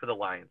throat. center for the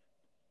Lions.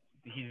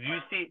 He's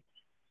usually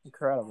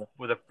incredible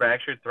with a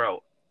fractured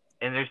throat.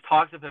 And there's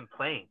talks of him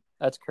playing.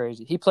 That's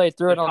crazy. He played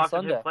through it on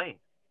Sunday. Of him playing.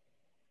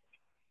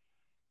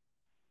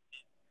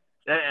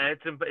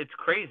 It's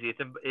crazy.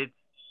 It's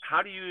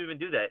how do you even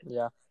do that?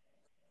 Yeah.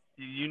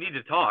 You need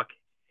to talk,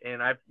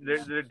 and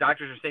the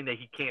doctors are saying that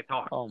he can't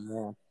talk. Oh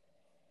man.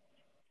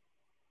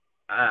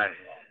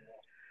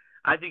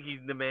 I think he's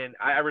the man.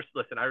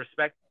 Listen. I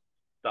respect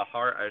the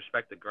heart. I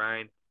respect the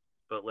grind,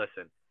 but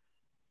listen,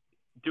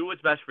 do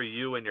what's best for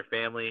you and your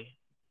family.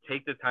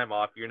 Take the time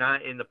off. You're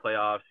not in the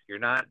playoffs. You're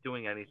not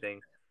doing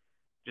anything.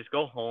 Just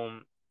go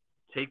home.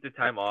 Take the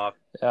time off.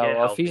 Yeah,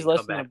 well, if he's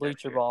listening to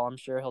Bleacher Ball, I'm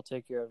sure he'll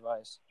take your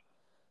advice.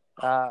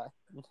 All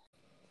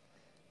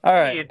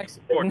right.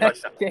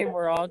 Next game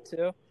we're on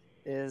to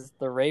is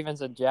the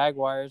Ravens and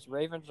Jaguars.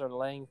 Ravens are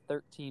laying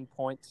 13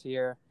 points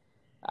here.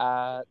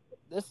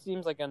 This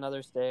seems like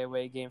another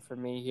stay-away game for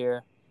me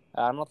here.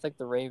 I don't think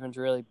the Ravens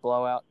really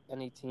blow out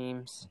any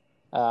teams.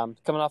 Coming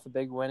off a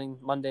big winning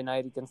Monday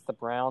night against the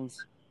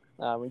Browns,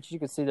 which you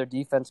can see their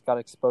defense got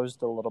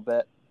exposed a little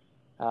bit.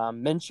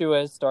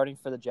 Minshew is starting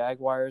for the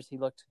Jaguars. He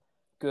looked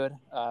good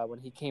when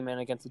he came in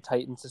against the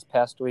Titans this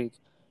past week.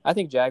 I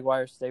think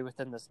Jaguars stay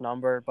within this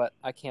number, but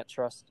I can't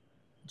trust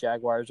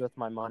Jaguars with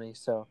my money.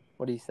 So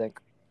what do you think?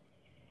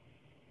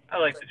 I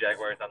like the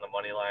Jaguars on the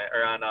money line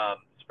or on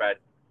spread.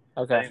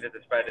 Okay. I think that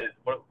the spread is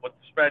what's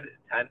the spread?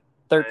 10?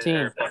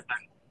 13.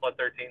 Plus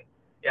 13.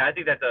 Yeah, I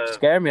think that's a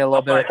scared me a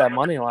little bit with that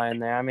money line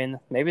there. I mean,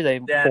 maybe they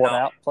pulled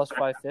out plus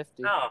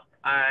 550. No,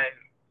 I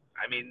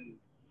mean,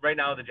 right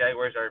now the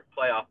Jaguars are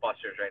playoff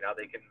busters. Right now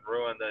they can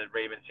ruin the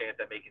Ravens' chance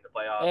at making the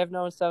playoffs. They have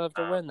no incentive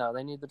to win though.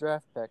 They need the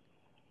draft pick.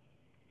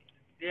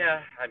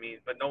 Yeah, I mean,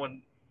 but no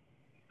one.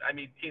 I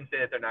mean, teams say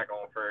that they're not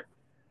going for,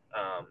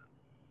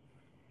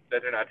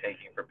 that they're not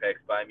taking for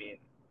picks. But I mean,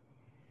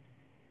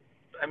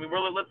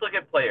 let's look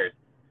at players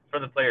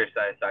from the players'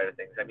 side of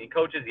things. I mean,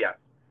 coaches, yes,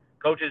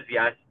 Coaches,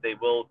 yes, they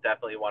will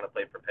definitely want to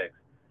play for picks.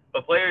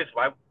 But players,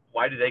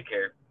 why do they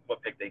care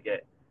what pick they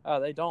get? Oh,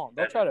 they don't.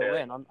 They'll try to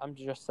win. I'm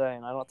just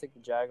saying. I don't think the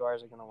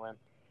Jaguars are going to win,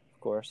 of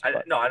course.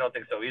 No, I don't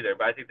think so either.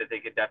 But I think that they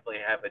could definitely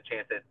have a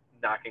chance at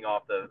knocking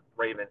off the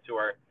Ravens, who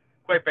are,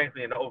 quite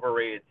frankly, an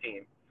overrated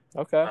team.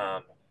 Okay.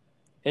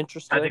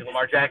 Interesting. I think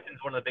Lamar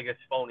Jackson's one of the biggest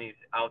phonies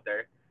out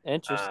there.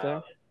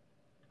 Interesting.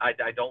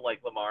 I don't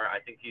like Lamar. I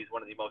think he's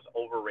one of the most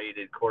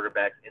overrated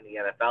quarterbacks in the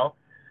NFL.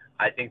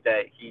 I think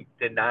that he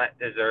did not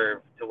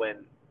deserve to win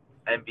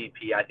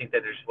MVP. I think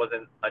that there just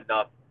wasn't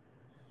enough.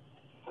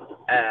 All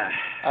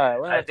right,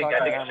 we're not talking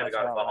I that much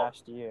about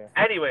last year.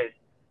 Anyways,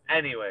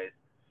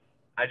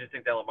 I just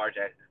think that Lamar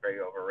Jackson is very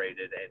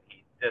overrated, and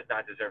he does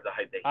not deserve the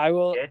hype that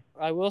he did.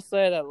 I will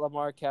say that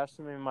Lamar cashed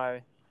me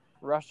my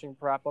rushing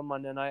prop on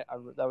Monday night.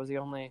 That was the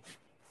only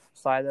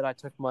side that I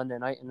took Monday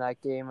night in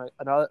that game.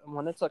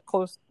 When it's a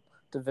close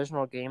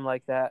divisional game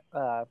like that,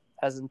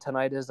 as in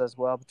tonight is as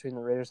well, between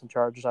the Raiders and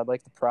Chargers, I'd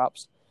like the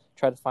props,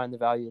 try to find the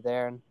value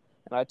there. And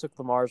I took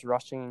Lamar's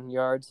rushing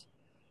yards.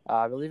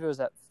 I believe it was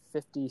at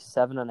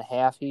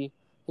 57.5. He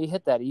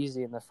hit that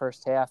easy in the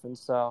first half, and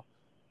so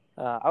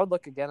I would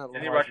look again at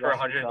Lamar's. Did he rush for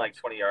rushing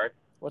 120 yards?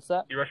 What's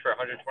that? He rushed for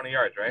 120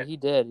 yards, right? He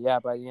did, yeah,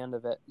 by the end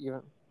of it,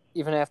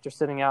 even after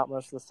sitting out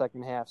most of the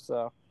second half.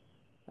 So,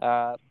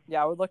 I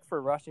would look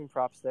for rushing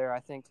props there, I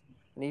think.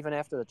 And even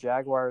after the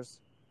Jaguars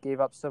gave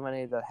up so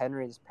many to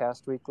Henry this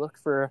past week, look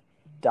for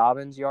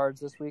Dobbins yards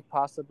this week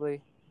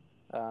possibly.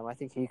 I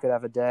think he could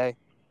have a day.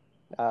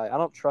 I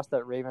don't trust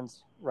that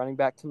Ravens running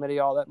back committee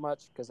all that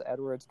much because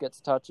Edwards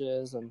gets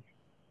touches and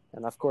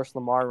of course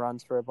Lamar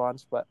runs for a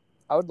bunch. But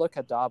I would look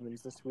at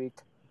Dobbins this week.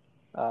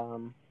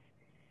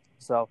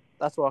 So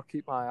that's what I'll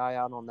keep my eye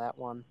out on that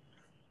one.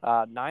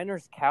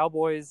 Niners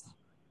Cowboys.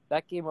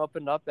 That game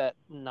opened up at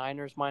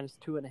Niners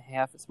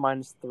 -2.5. It's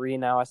 -3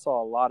 now. I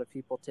saw a lot of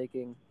people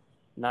taking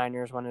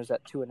Niners when it was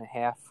at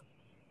 2.5.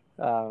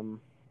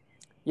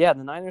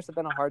 The Niners have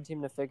been a hard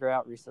team to figure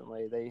out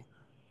recently. They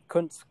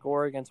couldn't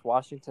score against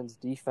Washington's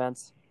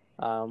defense,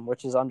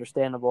 which is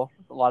understandable.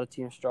 A lot of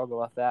teams struggle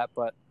with that,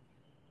 but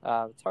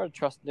it's hard to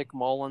trust Nick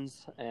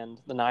Mullins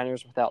and the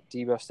Niners without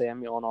Deebo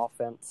Samuel on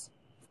offense.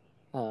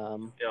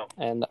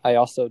 And I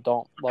also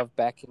don't love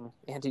backing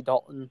Andy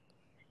Dalton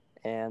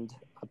and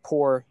a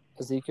poor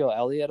Ezekiel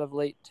Elliott of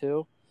late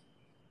too.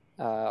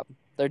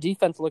 Their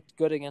defense looked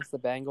good against the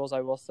Bengals,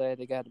 I will say.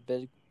 They got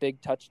a big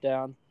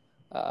touchdown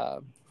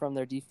from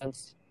their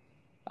defense.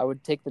 I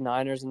would take the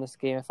Niners in this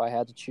game if I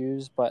had to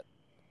choose, but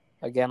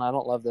again, I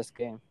don't love this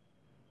game.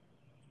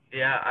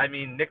 Yeah, I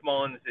mean, Nick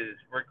Mullins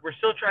we're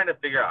still trying to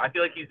figure out. I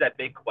feel like he's that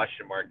big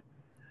question mark.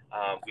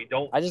 I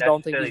just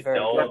don't think he's very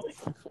good.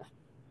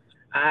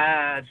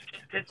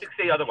 Statistics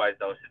say otherwise,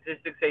 though.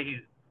 Statistics say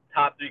he's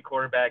top 3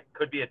 quarterback,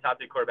 could be a top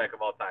 3 quarterback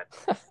of all time.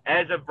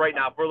 As of right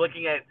now, if we're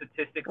looking at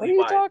statistics, what are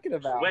you talking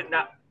about?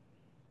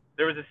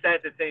 There was a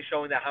stat that's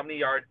showing that how many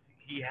yards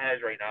he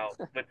has right now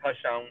with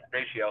touchdown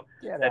ratio.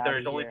 That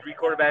there's only 3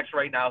 quarterbacks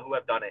right now who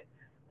have done it.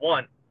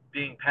 One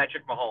being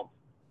Patrick Mahomes.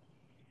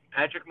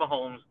 Patrick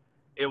Mahomes.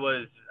 It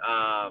was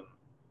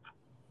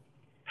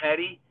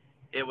Petty.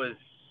 It was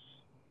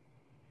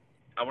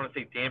I want to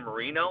say Dan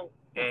Marino,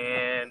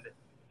 and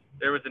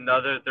there was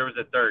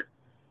a third.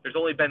 There's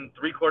only been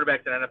 3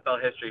 quarterbacks in NFL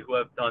history who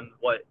have done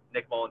what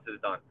Nick Mullins has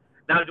done.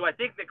 Now, do I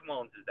think Nick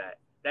Mullins is that?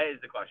 That is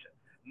the question.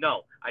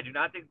 No, I do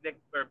not think Nick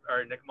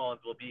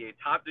Mullins will be a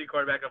top 3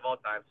 quarterback of all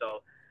time.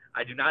 So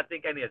I do not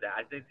think any of that.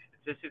 I think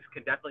statistics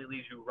can definitely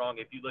lead you wrong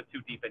if you look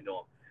too deep into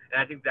them.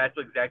 And I think that's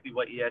exactly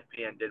what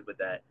ESPN did with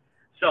that.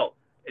 So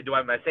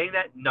am I saying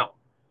that? No.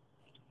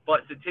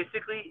 But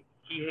statistically,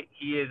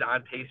 he is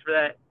on pace for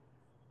that.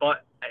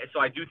 But so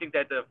I do think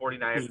that the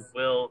 49ers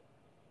will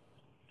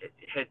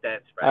hit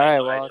that spread. All right,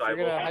 well, if you're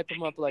going to hype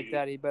him up like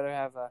that, he better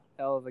have a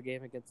hell of a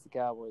game against the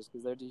Cowboys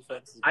because their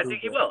defense is I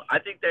think he will. I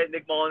think that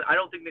Nick Mullins – I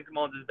don't think Nick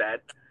Mullins is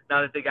bad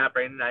now that they got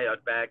Brandon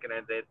Ayuk back and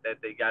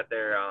that they got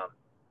their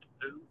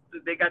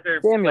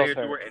players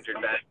who were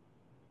injured back.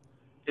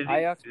 Is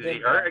he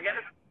hurt again?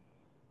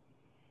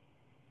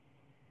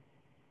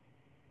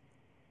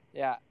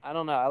 Yeah, I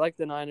don't know. I like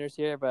the Niners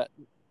here, but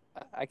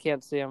I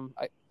can't see him.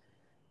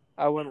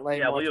 I wouldn't lay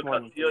much more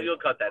than you'll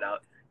cut that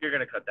out. You're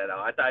going to cut that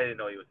out. I didn't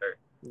know he was hurt.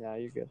 Yeah,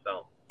 you're good.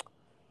 So,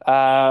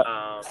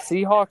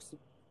 Seahawks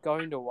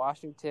going to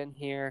Washington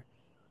here.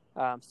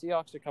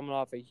 Seahawks are coming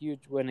off a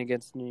huge win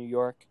against New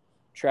York,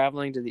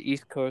 traveling to the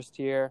East Coast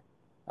here.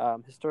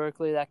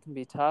 Historically, that can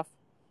be tough,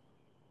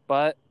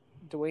 but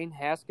Dwayne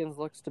Haskins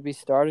looks to be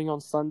starting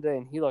on Sunday,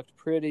 and he looked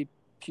pretty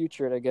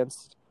putrid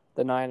against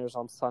the Niners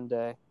on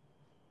Sunday.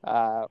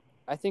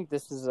 I think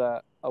this is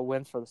a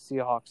win for the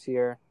Seahawks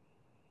here,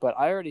 but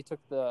I already took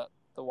the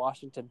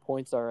Washington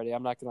points already.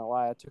 I'm not going to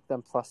lie. I took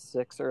them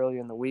 +6 early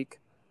in the week.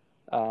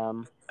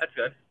 That's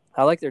good.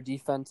 I like their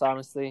defense,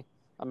 honestly.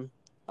 I'm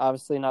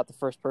obviously not the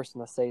first person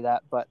to say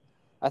that, but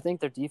I think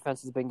their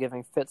defense has been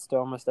giving fits to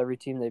almost every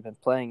team they've been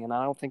playing, and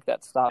I don't think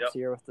that stops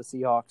here with the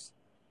Seahawks.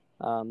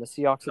 The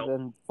Seahawks have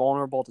been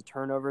vulnerable to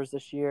turnovers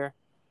this year.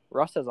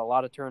 Russ has a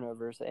lot of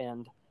turnovers,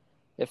 and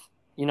if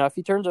if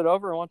he turns it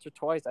over once or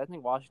twice, I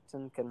think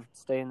Washington can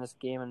stay in this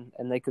game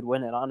and they could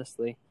win it,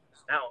 honestly.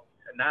 Now,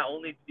 I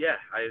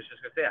was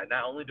just going to say,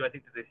 not only do I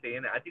think that they stay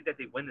in it, I think that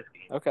they win this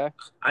game. Okay.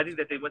 I think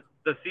that they win.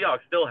 The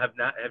Seahawks still have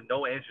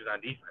no answers on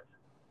defense.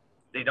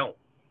 They don't.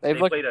 They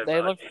looked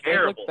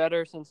terrible.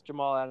 better since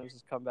Jamal Adams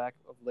has come back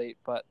of late,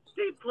 but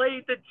they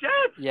played the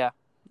Jets. Yeah,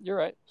 you're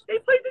right. They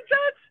played the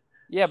Jets.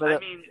 Yeah,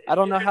 but I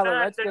don't know how the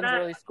Redskins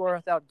really score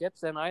without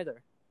Gibson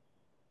either.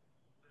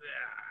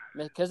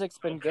 McKissick's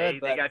been good,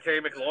 but they got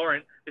Terry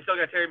McLaurin. They still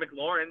got Terry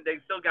McLaurin.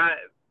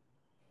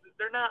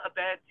 They're not a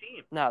bad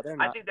team. No, they're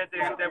not. I think that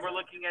we're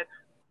looking at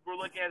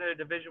a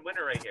division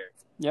winner right here.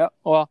 Yep.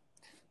 Well,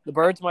 the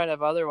Birds might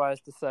have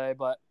otherwise to say,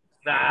 but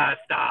stop.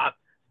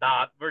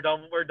 We're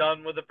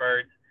done with the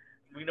Birds.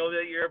 We know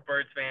that you're a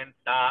Birds fan.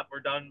 Stop.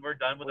 We're done with the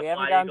Fly Eagles. We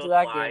haven't gotten to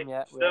that game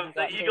yet.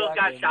 The Eagles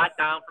got shot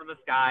down from the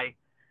sky.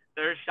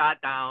 They're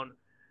shot down.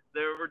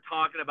 We're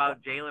talking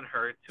about Jalen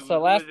Hurts.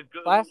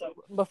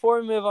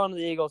 Before we move on to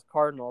the Eagles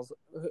Cardinals,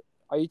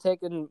 are you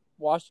taking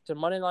Washington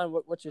money line?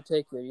 What's your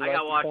take here? I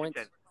got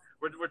Washington.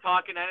 We're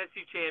talking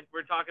NFC champ.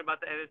 We're talking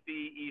about the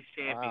NFC East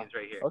champions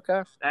right here.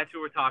 Okay, that's who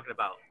we're talking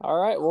about. All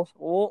right,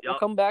 we'll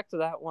come back to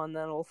that one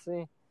then. We'll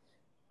see.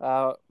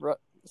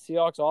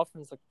 Seahawks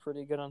offense looked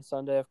pretty good on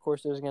Sunday. Of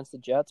course, it was against the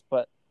Jets,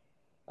 but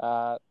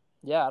I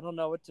don't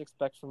know what to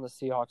expect from the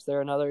Seahawks. They're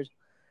another.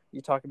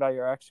 You talked about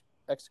your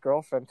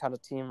ex-girlfriend kind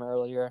of team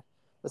earlier.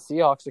 The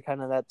Seahawks are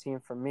kind of that team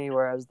for me,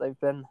 whereas they've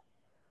been,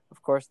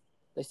 of course,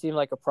 they seem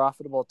like a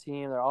profitable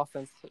team. Their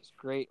offense is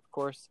great. Of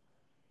course,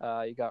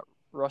 you got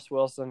Russ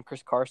Wilson,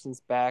 Chris Carson's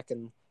back,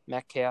 and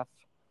Metcalf,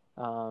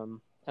 and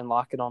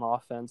Lockett on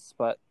offense.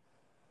 But,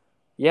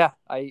 yeah,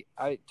 I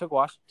took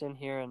Washington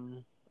here,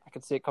 and I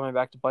could see it coming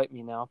back to bite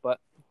me now. But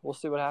we'll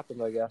see what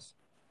happens, I guess.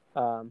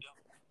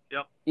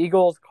 Yep.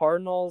 Eagles,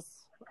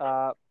 Cardinals.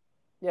 Why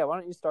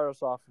don't you start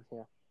us off with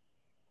here?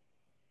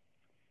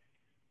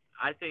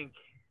 I think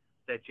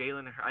that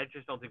I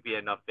just don't think we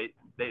had enough.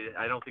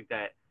 I don't think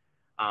that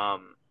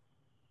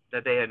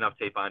that they had enough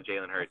tape on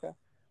Jalen Hurts. Okay.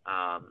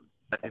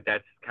 I think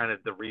that's kind of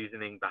the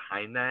reasoning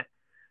behind that.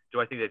 Do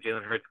I think that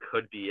Jalen Hurts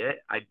could be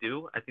it? I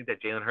do. I think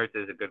that Jalen Hurts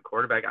is a good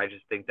quarterback. I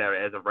just think that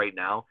as of right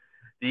now,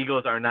 the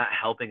Eagles are not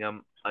helping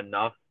him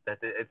enough. That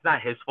it's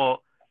not his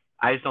fault.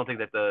 I just don't think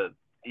that the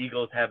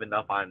Eagles have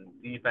enough on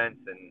defense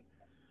and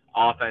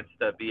offense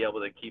to be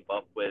able to keep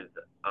up with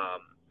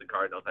the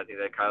Cardinals. I think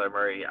that Kyler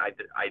Murray, I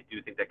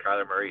do think that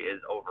Kyler Murray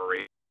is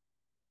overrated.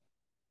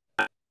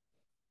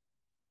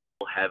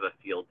 Will have a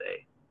field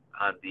day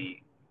on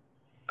the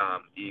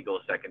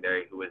Eagles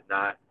secondary, who is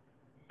not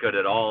good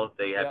at all.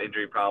 They have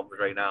injury problems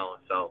right now,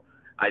 so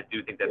I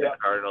do think that the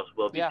Cardinals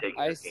will be taking this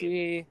game. I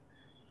see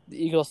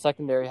the Eagles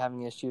secondary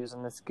having issues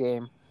in this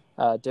game.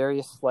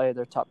 Darius Slay,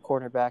 their top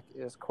cornerback,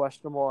 is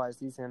questionable as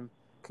he's in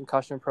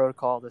concussion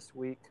protocol this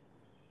week.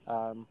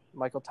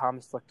 Michael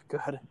Thomas looked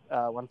good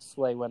when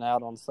Slay went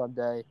out on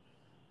Sunday.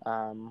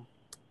 I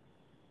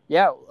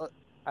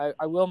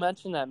will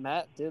mention that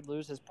Matt did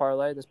lose his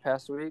parlay this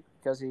past week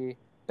because he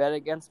bet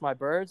against my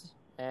Birds,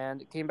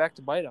 and it came back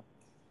to bite him.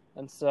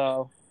 And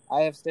so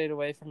I have stayed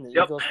away from the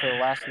Eagles for the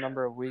last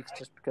number of weeks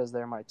just because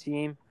they're my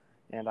team,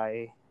 and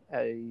I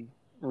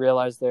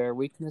realize their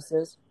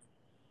weaknesses.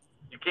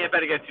 You can't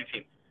bet against your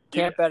team.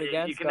 Can't bet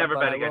against You can never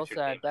bet against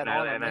your team. I bet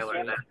on them this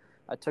week.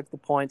 I took the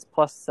points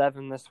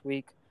 +7 this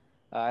week.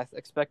 I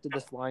expected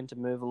this line to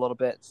move a little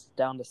bit. It's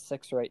down to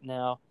 6 right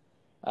now.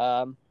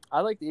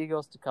 I like the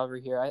Eagles to cover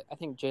here. I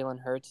think Jalen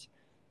Hurts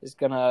is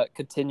going to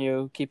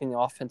continue keeping the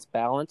offense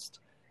balanced.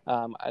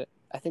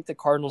 I think the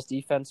Cardinals'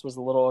 defense was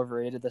a little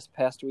overrated this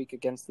past week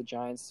against the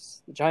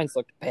Giants. The Giants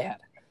looked bad.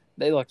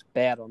 They looked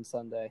bad on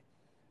Sunday.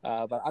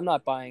 But I'm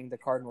not buying the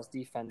Cardinals'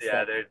 defense.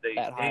 Yeah,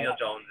 Daniel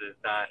Jones is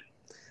not.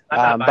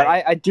 But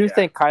I do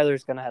think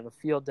Kyler's going to have a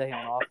field day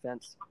on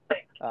offense.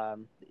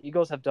 The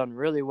Eagles have done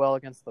really well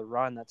against the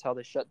run. That's how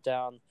they shut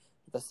down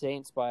the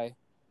Saints, by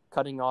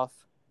cutting off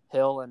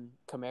Hill and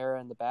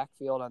Kamara in the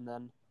backfield and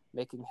then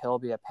making Hill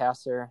be a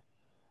passer.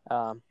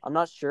 I'm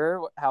not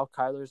sure how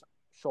Kyler's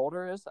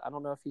shoulder is. I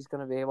don't know if he's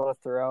going to be able to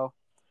throw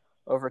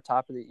over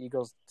top of the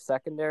Eagles'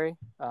 secondary,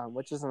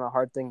 which isn't a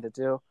hard thing to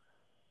do.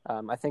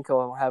 I think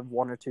he'll have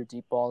 1 or 2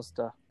 deep balls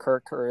to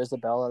Kirk or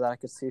Isabella that I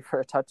could see for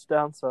a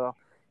touchdown. So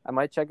I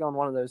might check on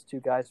one of those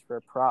 2 guys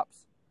for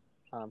props,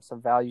 some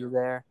value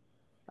there.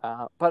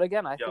 But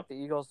again, I think the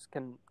Eagles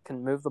can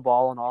move the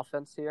ball on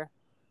offense here.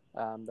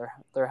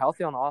 They're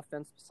healthy on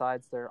offense.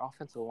 Besides their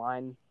offensive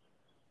line,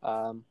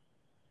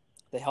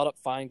 they held up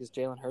fine because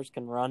Jalen Hurts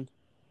can run.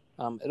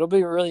 It'll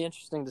be really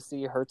interesting to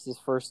see Hurts'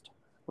 first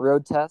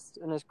road test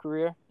in his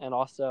career, and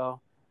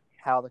also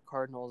how the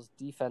Cardinals'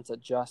 defense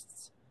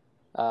adjusts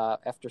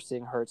after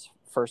seeing Hurts'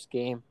 first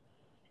game.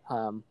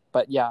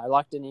 But yeah, I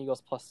locked in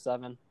Eagles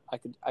 +7.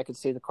 I could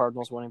see the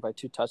Cardinals winning by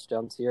 2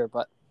 touchdowns here,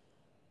 but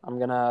I'm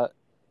gonna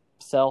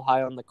sell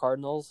high on the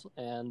Cardinals,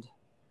 and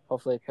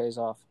hopefully it pays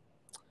off.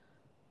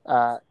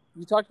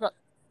 You talked about.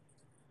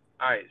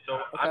 All right, so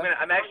okay.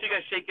 I'm actually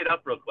gonna shake it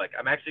up real quick.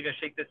 I'm actually gonna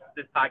shake this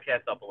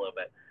podcast up a little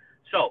bit.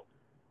 So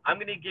I'm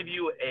gonna give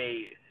you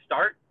a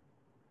start,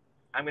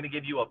 I'm going to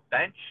give you a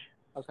bench,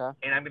 Okay.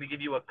 and I'm going to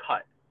give you a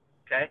cut.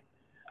 Okay?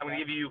 I'm going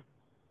to give you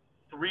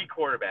 3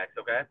 quarterbacks.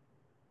 Okay?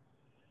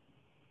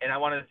 And I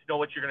want to know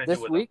what you're going to This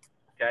do with week?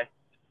 them. Okay?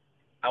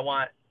 I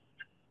want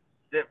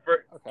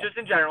for Okay. just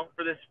in general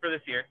for this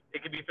year.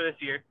 It could be for this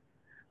year.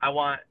 I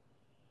want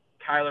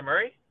Kyler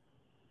Murray.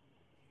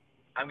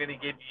 I'm going to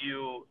give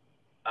you,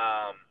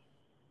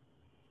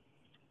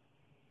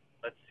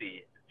 let's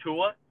see,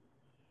 Tua.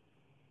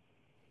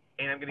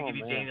 And I'm going to give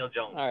you Daniel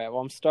Jones. All right.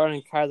 Well, I'm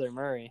starting Kyler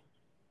Murray.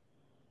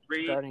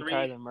 Three.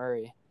 Kyler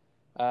Murray.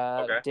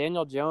 Okay.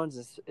 Daniel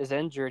Jones is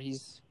injured.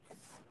 He's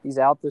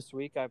out this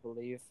week, I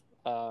believe.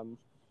 Or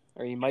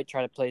he might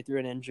try to play through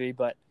an injury,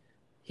 but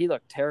he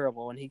looked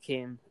terrible when he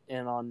came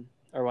in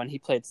when he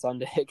played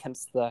Sunday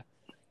against the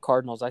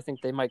Cardinals. I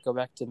think they might go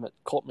back to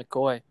Colt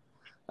McCoy.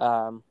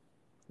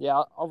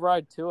 Yeah, I'll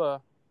ride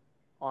Tua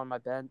on my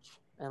bench,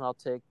 and I'll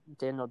take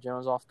Daniel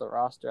Jones off the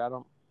roster. I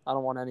don't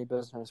want any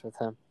business with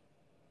him.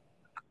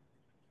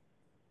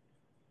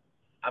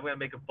 I'm going to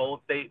make a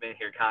bold statement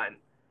here, Cotton.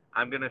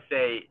 I'm going to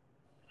say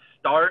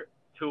start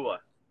Tua.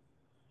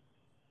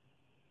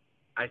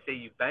 I say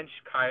you bench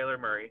Kyler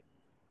Murray,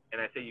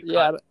 and I say you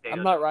cut Daniel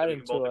I'm not Jones.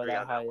 riding Tua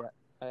that high yet.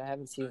 I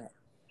haven't seen it.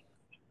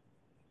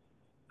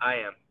 I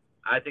am.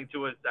 I think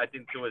Tua's it. I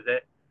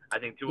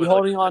think Tua's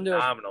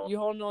phenomenal. You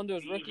holding on to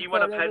his rookie He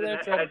went card up over head there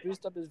and trying head. to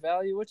boost up his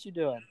value? What you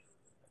doing?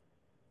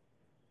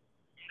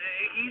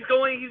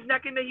 He's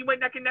neck and neck. He went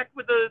neck and neck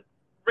with the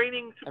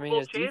reigning Super Bowl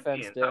his defense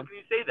champions. did. How can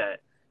you say that?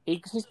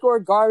 He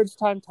scored garbage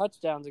time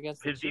touchdowns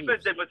against the His Chiefs.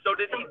 defense did, but so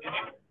did he.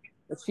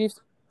 The Chiefs.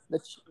 The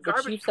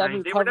Garbage Chiefs time.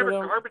 haven't They were covered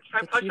never him. garbage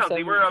time The Chiefs touchdowns. They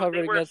haven't were covered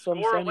a against score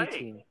almost any away.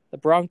 team. The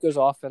Broncos'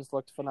 offense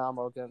looked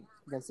phenomenal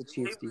against the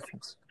Chiefs'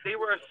 defense. They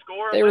were a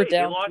score away. They were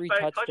down lost 3 by a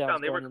touchdowns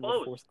touchdown. They were going into close.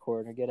 the fourth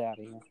quarter. Get out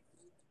of here.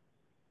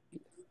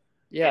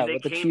 Yeah, And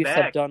but the came Chiefs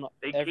back. have done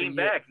They every came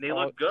year, back, and they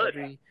looked good.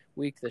 every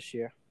week this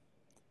year.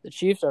 The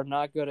Chiefs are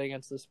not good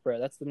against the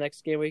spread. That's the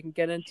next game we can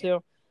get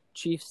into.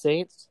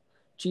 Chiefs-Saints.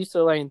 Chiefs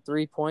are laying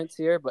 3 points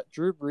here, but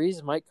Drew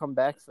Brees might come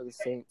back for the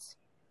Saints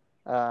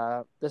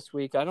this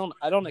week. I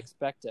don't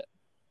expect it.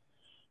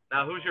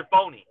 Now, who's your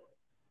phony?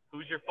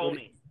 Who's your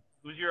phony?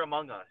 Who's your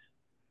Among Us?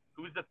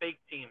 Who's the fake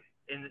team?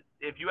 And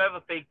if you have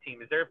a fake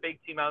team, is there a fake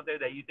team out there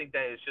that you think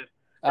that is just?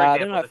 For example,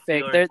 they're not the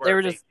fake. Steelers They were were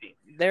a fake just team.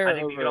 they're I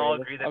think we can all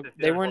overrated. agree that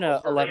the They Steelers weren't were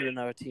a overrated.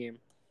 11-0 team.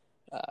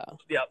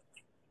 Yep.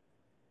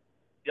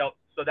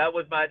 So that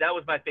was my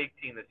fake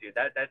team this year.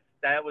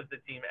 That was the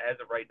team as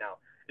of right now.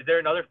 Is there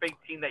another fake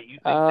team that you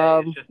think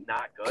that is just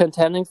not good?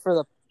 Contending for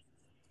the.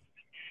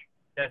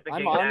 That's been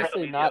I'm getting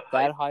honestly national not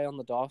media that high on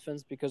the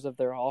Dolphins because of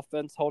their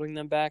offense holding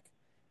them back.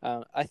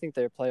 I think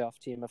they're a playoff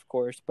team, of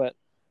course, but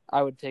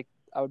I would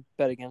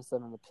bet against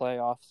them in the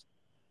playoffs.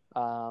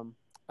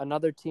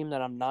 Another team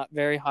that I'm not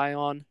very high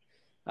on,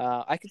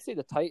 I could see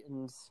the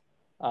Titans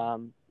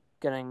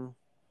getting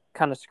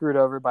kind of screwed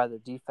over by their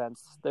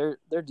defense. Their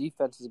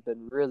defense has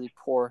been really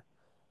poor.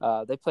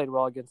 They played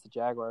well against the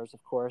Jaguars,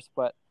 of course,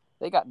 but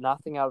they got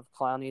nothing out of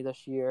Clowney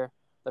this year.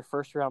 Their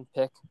first-round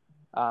pick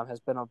has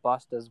been a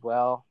bust as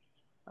well.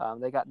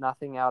 They got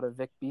nothing out of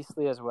Vic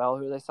Beasley as well,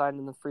 who they signed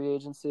in the free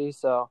agency.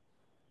 So,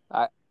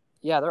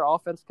 their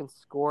offense can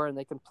score and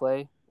they can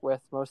play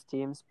with most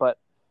teams, but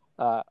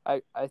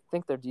I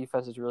think their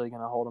defense is really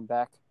going to hold them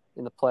back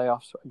in the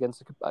playoffs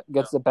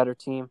against a better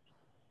team.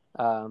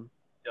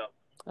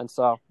 And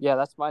so,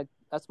 that's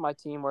my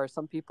team. Where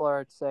some people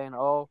are saying,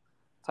 "Oh,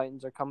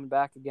 Titans are coming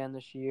back again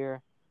this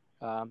year."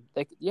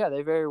 They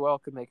very well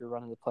could make a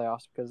run in the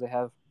playoffs because they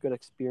have good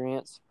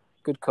experience,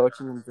 good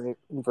coaching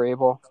in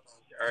Vrabel.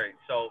 All right,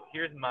 so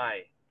here's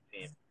my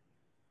team.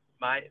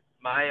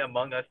 My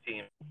Among Us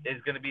team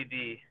is going to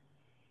be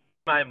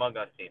my Among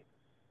Us team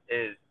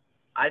is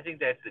I think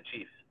that's the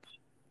Chiefs.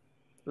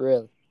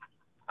 Really?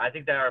 I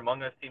think that our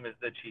Among Us team is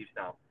the Chiefs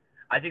now.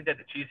 I think that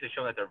the Chiefs have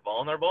shown that they're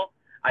vulnerable.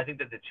 I think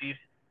that the Chiefs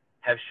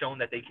have shown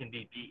that they can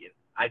be beaten.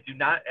 As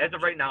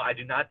of right now, I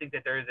do not think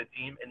that there is a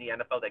team in the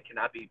NFL that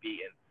cannot be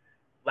beaten.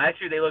 Last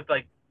year, they looked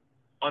like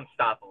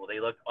unstoppable. They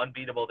looked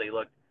unbeatable. They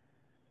were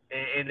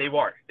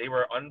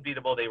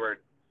unbeatable. They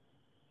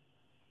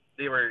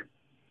were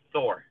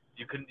Thor.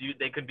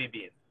 They couldn't be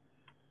beaten.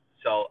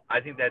 So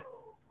I think that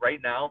right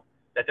now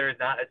that there is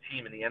not a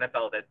team in the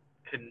NFL that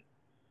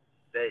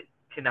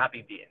cannot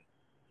be beaten.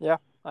 Yeah,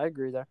 I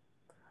agree there.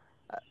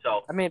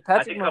 So I mean,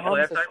 Patrick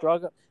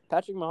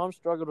Mahomes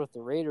struggled with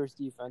the Raiders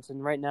defense,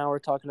 and right now we're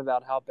talking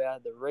about how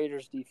bad the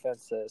Raiders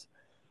defense is.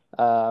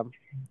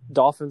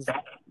 Dolphins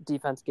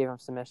defense gave him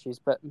some issues,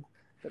 but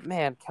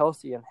man,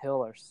 Kelsey and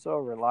Hill are so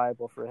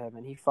reliable for him,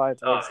 and he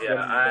finds ways to get him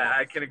the ball.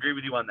 I can agree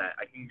with you on that.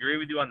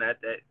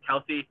 That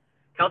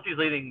Kelsey's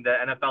leading the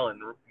NFL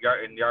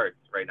in yards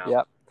right now.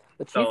 Yep.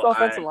 The Chiefs'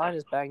 offensive line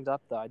is banged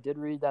up, though. I did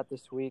read that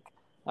this week.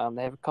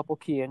 They have a couple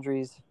key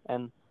injuries,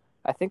 and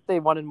I think they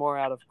wanted more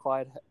out of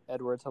Clyde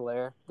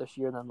Edwards-Helaire this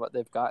year than what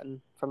they've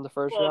gotten from the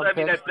first round. Well, I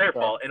mean, that's their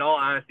fault. In all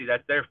honesty,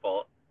 that's their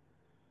fault.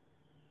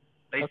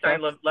 They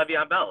signed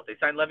Le'Veon Bell.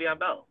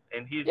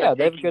 And he's they have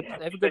a good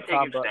taking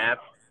combo.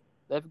 snaps.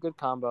 They have a good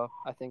combo.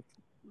 I think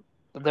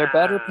They're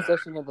better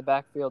positioned in the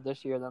backfield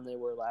this year than they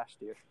were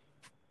last year.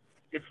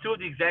 It's two of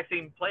the exact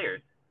same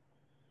players.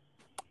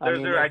 I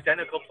mean, They're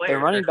identical players. Their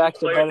running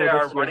backs are better this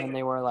year running... than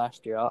they were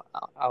last year.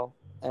 I'll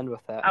end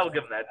with that. I'll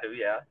give them that too,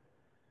 yeah.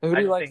 Who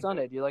do you like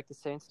Sunday? Do you like the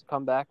Saints to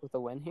come back with a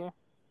win here?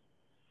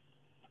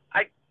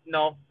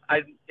 No.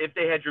 If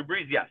they had Drew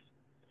Brees, yes.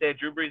 If they had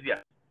Drew Brees,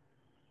 yes.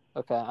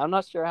 Okay. I'm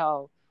not sure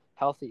how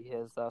healthy he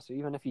is, though. So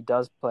even if he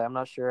does play, I'm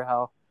not sure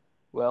how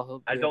well he'll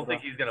be. I don't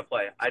think he's going to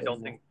play. I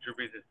don't think Drew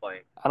Brees is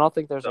playing. I don't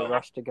think there's a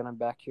rush to get him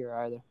back here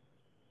either.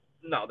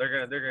 No,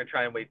 they're gonna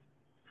try and wait,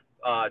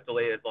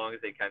 delay it as long as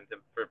they can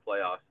for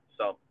playoffs.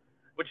 So,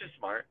 which is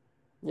smart.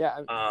 Yeah.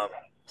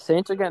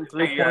 Saints are getting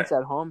 3 points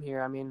at home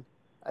here. I mean,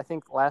 I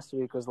think last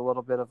week was a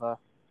little bit of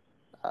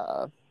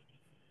a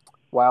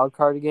wild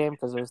card game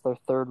because it was their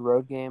third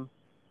road game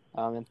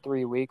in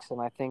 3 weeks,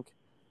 and I think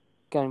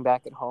getting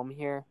back at home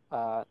here,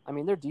 I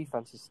mean, their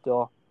defense is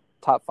still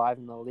top 5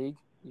 in the league.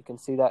 You can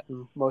see that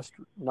in most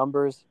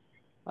numbers,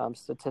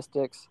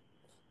 statistics.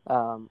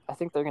 I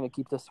think they're going to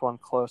keep this one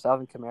close.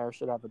 Alvin Kamara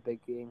should have a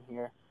big game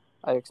here.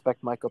 I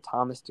expect Michael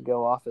Thomas to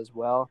go off as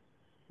well.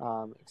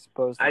 I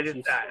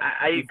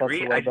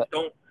agree. I just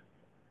don't.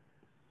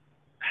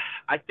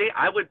 I think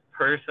I would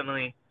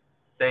personally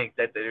think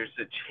that there's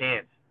a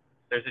chance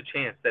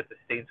that the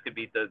Saints could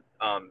beat the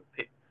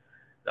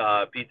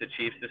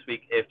Chiefs this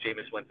week if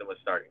Jameis Winston was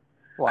starting.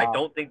 Wow. I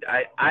don't think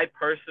I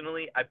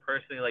personally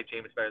like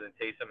Jameis better than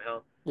Taysom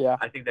Hill. Yeah.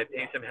 I think that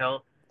Taysom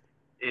Hill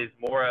is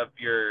more of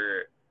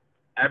your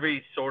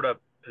every sort of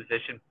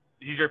position.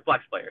 He's your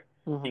flex player.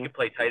 Mm-hmm. He can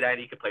play tight end,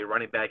 he can play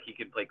running back, he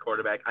can play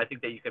quarterback. I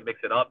think that you can mix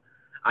it up.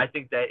 I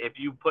think that if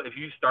you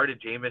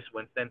started Jameis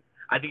Winston,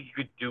 I think you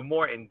could do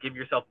more and give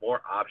yourself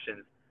more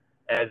options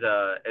as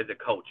a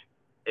coach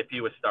if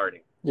he was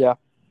starting. Yeah.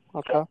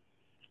 Okay.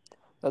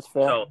 That's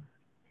fair. So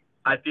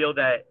I feel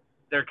that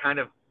they're kind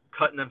of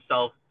cutting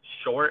themselves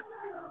short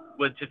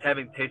with just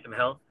having Taysom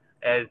Hill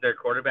as their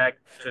quarterback,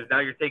 because now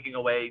you're taking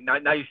away now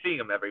you're seeing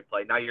them every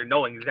play. Now you're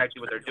knowing exactly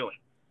what they're doing.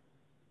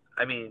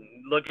 I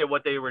mean, look at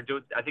what they were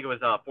doing. I think it was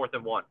 4th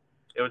and 1.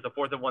 It was the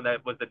 4th and 1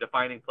 that was the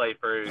defining play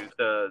for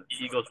the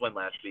Eagles win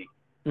last week,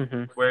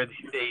 where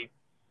they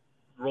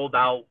rolled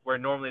out where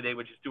normally they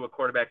would just do a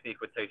quarterback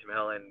sneak with Taysom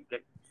Hill and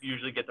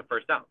usually get the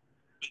first down.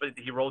 But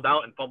he rolled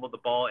out and fumbled the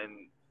ball,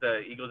 and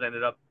the Eagles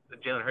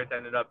Jalen Hurts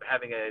ended up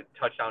having a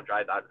touchdown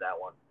drive out of that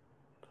one.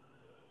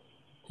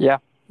 Yeah.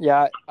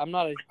 I'm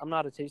not a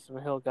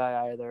Taysom Hill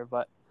guy either,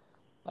 but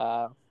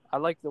I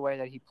like the way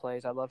that he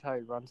plays. I love how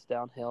he runs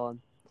downhill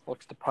and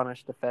looks to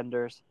punish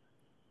defenders.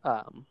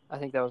 I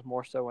think that was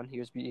more so when he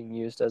was being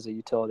used as a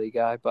utility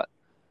guy. But,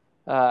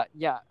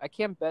 I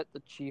can't bet the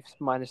Chiefs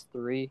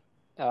 -3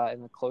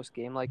 in a close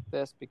game like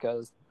this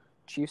because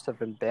Chiefs have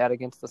been bad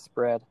against the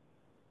spread.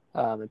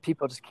 And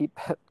people just keep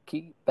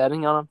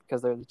betting on them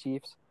because they're the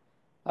Chiefs.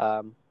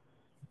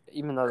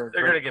 Even though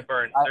they're going to get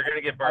burned. They're going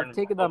to get burned. I've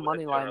taken the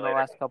money line the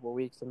last couple of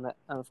weeks, and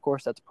of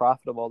course that's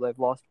profitable. They've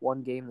lost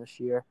one game this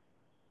year.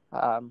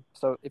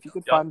 So if you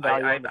could find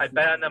value, I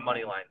bet on the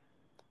money line.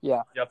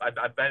 Yeah. Yep,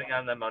 I'm betting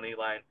on the money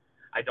line.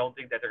 I don't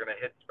think that they're going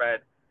to hit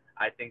spread.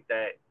 I think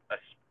that a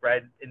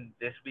spread in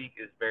this week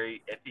is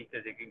very iffy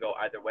because it can go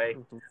either way.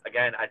 Mm-hmm.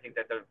 Again, I think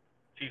that the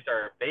Chiefs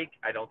are fake.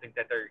 I don't think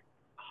that they're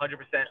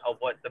 100% of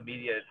what the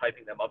media is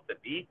hyping them up to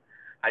be.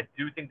 I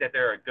do think that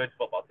they're a good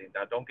football team.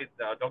 Now, don't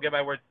get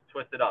my words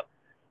twisted up.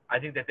 I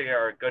think that they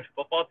are a good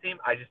football team.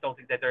 I just don't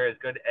think that they're as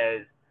good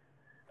as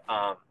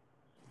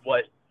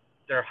what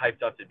they're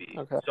hyped up to be.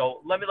 Okay.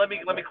 So let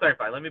me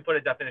clarify. Let me put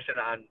a definition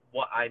on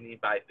what I mean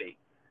by fake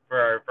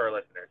for our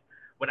listeners.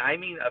 When I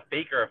mean a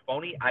fake or a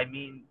phony, I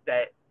mean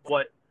that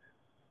what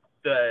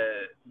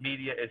the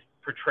media is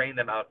portraying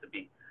them out to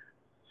be.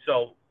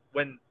 So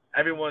when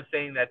everyone's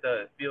saying that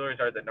the Steelers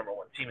are the number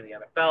 1 team in the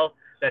NFL,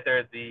 that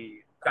they're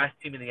the best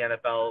team in the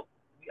NFL,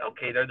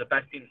 okay, they're the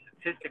best team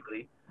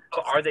statistically,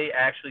 but are they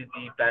actually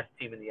the best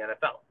team in the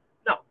NFL?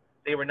 No,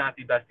 they were not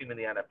the best team in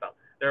the NFL.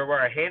 There were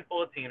a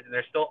handful of teams, and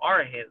there still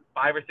are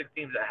 5 or 6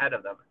 teams ahead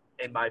of them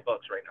in my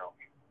books right now.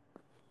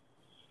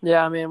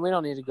 Yeah, I mean, we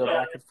don't need to go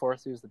back and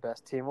forth who's the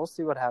best team. We'll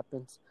see what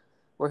happens.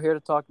 We're here to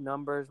talk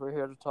numbers. We're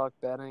here to talk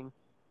betting.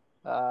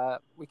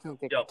 We can't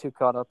get too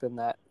caught up in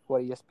that,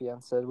 what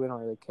ESPN said. We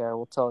don't really care.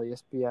 We'll tell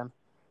ESPN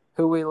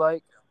who we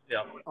like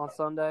on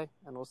Sunday,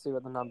 and we'll see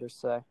what the numbers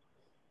say.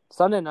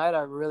 Sunday night,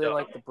 I really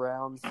like the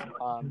Browns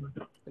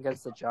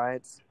against the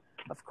Giants.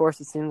 Of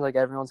course, it seems like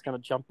everyone's going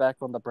to jump back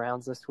on the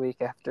Browns this week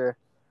after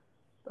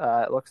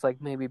it looks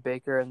like maybe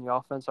Baker and the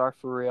offense are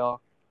for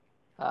real.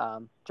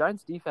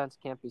 Giants defense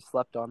can't be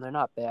slept on. They're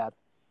not bad.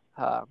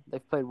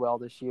 They've played well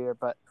this year,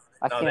 but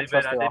I can't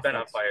trust the offense. They've been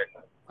on fire.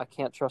 I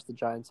can't trust the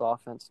Giants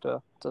offense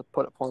to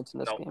put up points in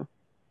this game.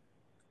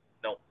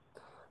 No.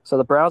 So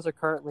the Browns are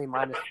currently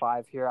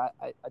 -5 here.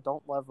 I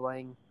don't love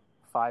laying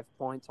 5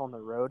 points on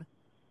the road.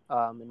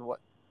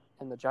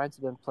 And the Giants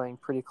have been playing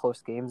pretty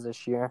close games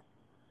this year.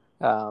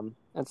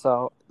 And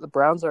so the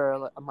Browns are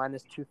a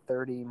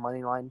 -230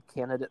 money line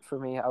candidate for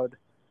me. I would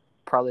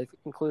probably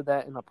include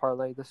that in a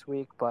parlay this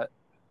week, but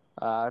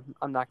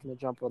I'm not going to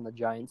jump on the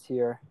Giants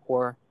here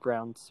or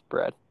Browns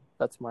spread.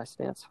 That's my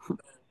stance.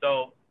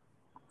 So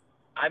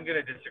I'm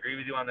gonna disagree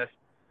with you on this.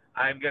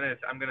 I'm gonna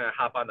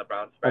hop on the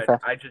Browns spread.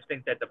 Okay. I just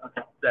think that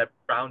that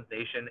Browns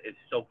Nation is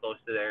so close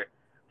to their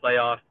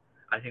playoffs.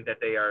 I think that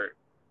they are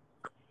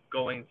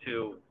going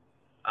to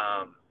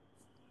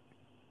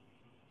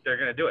they're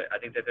going to do it. I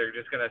think that they're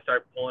just going to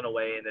start pulling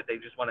away and that they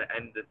just want to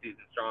end the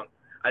season strong.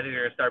 I think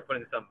they're going to start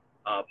putting some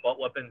butt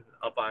weapons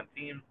up on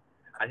teams.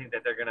 I think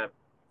that they're going to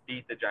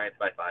beat the Giants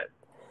by 5.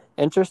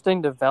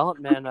 Interesting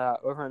development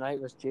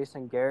overnight was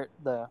Jason Garrett,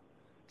 the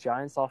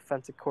Giants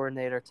offensive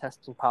coordinator,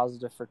 testing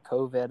positive for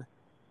COVID.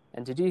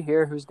 And did you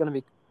hear who's going to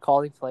be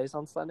calling plays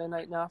on Sunday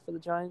night now for the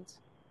Giants?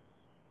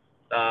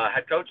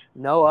 Head coach?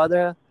 No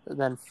other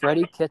than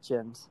Freddie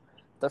Kitchens,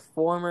 the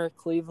former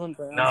Cleveland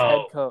Browns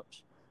head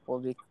coach, will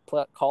be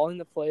calling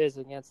the plays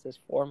against his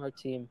former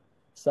team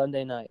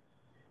Sunday night.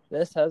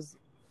 This has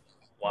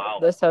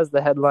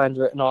the headlines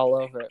written all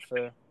over it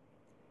for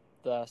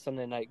the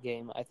Sunday night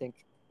game. I think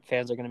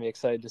fans are going to be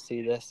excited to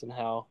see this and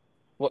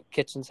what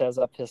Kitchens has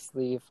up his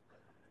sleeve.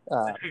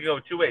 This could go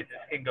two ways.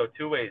 It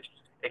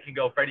can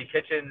go Freddie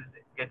Kitchens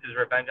gets his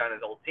revenge on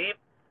his old team,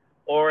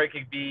 or it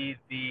could be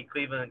the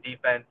Cleveland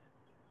defense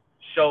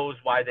shows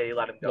why they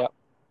let him go. Yep.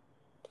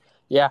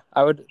 Yeah,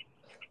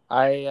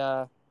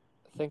 I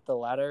think the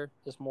latter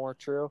is more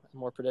true and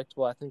more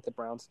predictable. I think the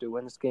Browns do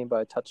win this game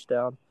by a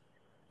touchdown.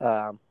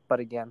 But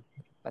again,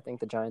 I think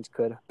the Giants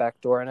could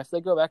backdoor. And if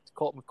they go back to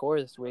Colt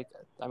McCoy this week,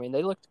 I mean,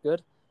 they looked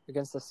good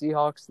against the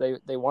Seahawks.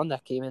 They won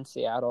that game in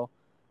Seattle.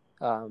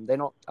 I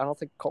don't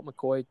think Colt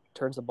McCoy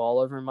turns the ball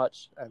over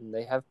much, and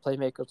they have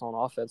playmakers on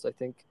offense. I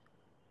think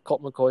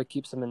Colt McCoy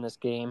keeps them in this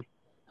game.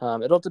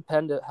 It'll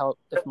depend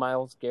if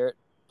Myles Garrett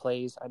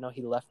plays. I know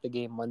he left the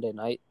game Monday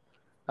night,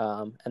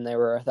 and they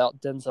were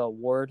without Denzel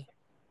Ward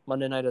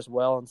Monday night as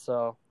well, and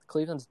so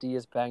Cleveland's D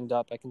is banged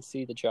up. I can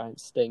see the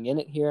Giants staying in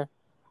it here,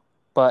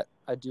 but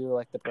I do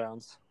like the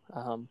Browns.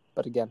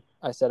 But again,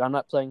 I said I'm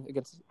not playing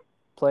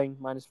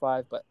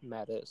 -5, but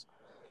Matt is.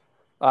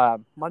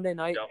 Monday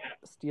night,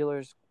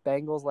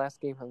 Steelers-Bengals,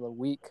 last game of the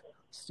week.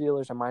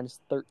 Steelers are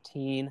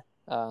 -13.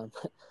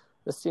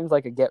 This seems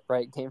like a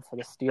get-right game for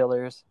the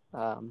Steelers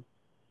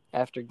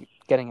after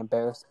getting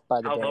embarrassed by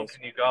the Bears. How low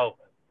can you go?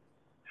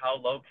 How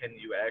low can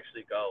you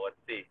actually go? Let's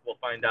see. We'll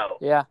find out.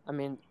 Yeah, I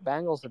mean,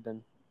 Bengals have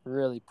been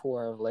really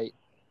poor of late.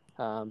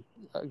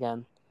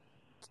 Again,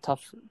 it's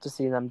tough to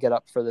see them get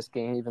up for this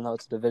game, even though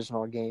it's a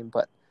divisional game,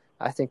 but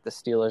I think the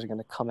Steelers are going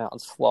to come out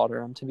and slaughter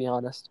them, to be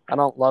honest. I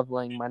don't love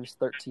laying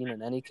 -13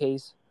 in any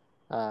case,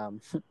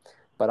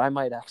 but I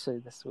might actually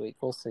this week.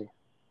 We'll see.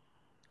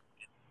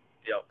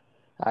 Yep.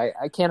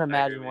 I can't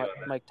imagine what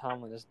Mike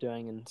Tomlin is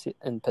doing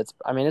in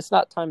Pittsburgh. I mean, it's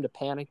not time to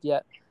panic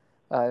yet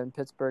in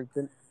Pittsburgh.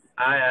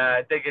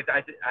 I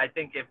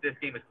think if this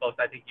game is close,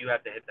 I think you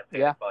have to hit the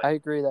panic button. I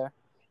agree there.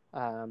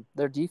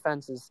 Their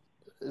defense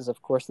is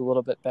of course a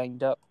little bit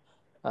banged up,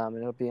 and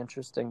it'll be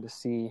interesting to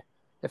see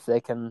if they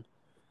can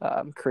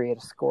create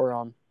a score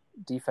on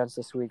defense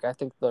this week.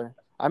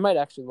 I might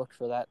actually look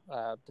for that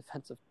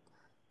defensive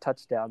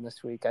touchdown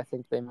this week. I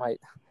think they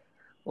might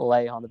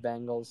lay on the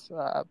Bengals,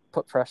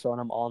 put pressure on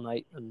them all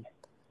night, and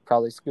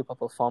probably scoop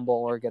up a fumble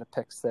or get a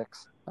pick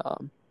six.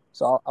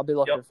 So I'll be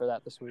looking for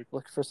that this week.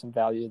 Look for some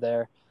value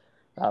there.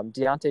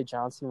 Deontay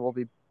Johnson will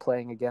be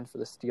playing again for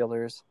the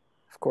Steelers.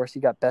 Of course, he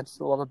got benched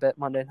a little bit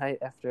Monday night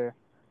after a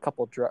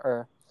couple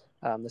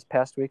this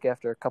past week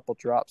after a couple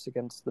drops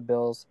against the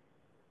Bills.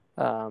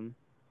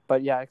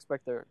 But yeah, I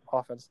expect their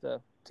offense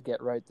to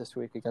get right this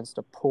week against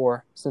a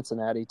poor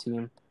Cincinnati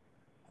team.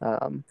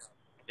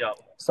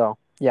 So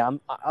yeah,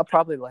 I'll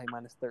probably lay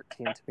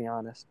 -13 to be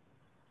honest.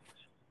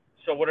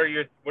 So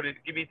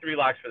give me 3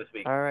 locks for this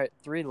week. All right,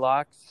 3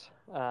 locks.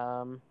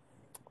 All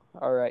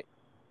right.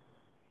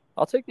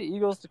 I'll take the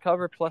Eagles to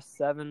cover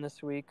 +7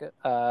 this week.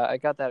 I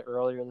got that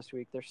earlier this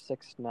week. They're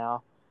 6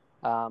 now.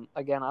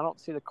 Again, I don't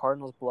see the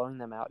Cardinals blowing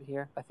them out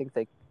here. I think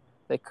they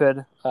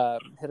could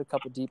hit a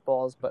couple deep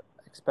balls, but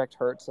expect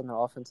Hurts and the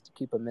offense to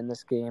keep them in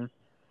this game.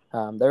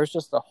 There's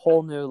just a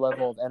whole new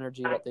level of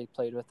energy that they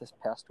played with this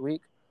past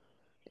week.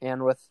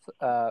 And with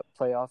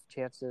playoff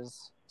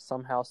chances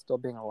somehow still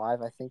being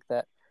alive, I think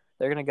that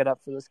they're going to get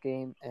up for this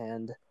game.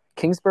 And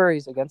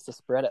Kingsbury's against the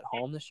spread at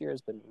home this year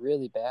has been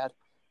really bad.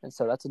 And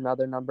so that's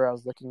another number I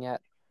was looking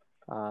at.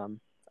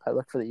 I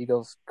look for the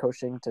Eagles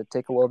coaching to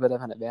take a little bit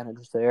of an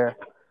advantage there.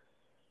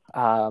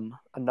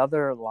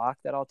 Another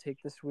lock that I'll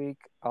take this week,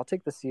 I'll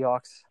take the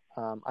Seahawks.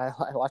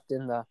 I locked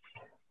in the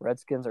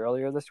Redskins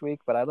earlier this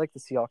week, but I like the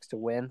Seahawks to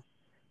win.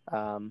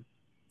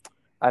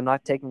 I'm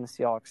not taking the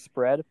Seahawks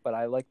spread, but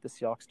I like the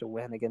Seahawks to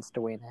win against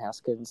Dwayne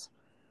Haskins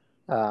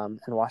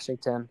and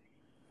Washington.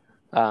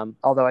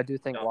 Although I do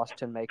think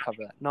Washington may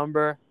cover that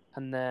number.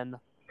 And then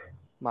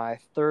my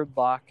third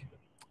lock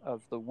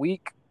of the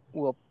week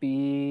will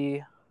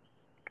be,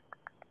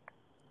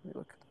 let me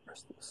look at the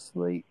rest of the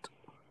slate.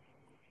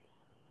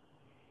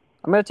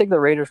 I'm going to take the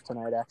Raiders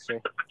tonight,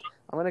 actually.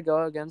 I'm going to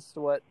go against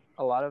what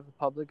a lot of the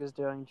public is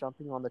doing,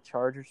 jumping on the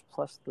Chargers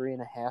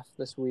 +3.5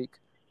 this week.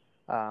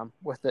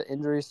 With the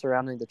injuries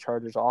surrounding the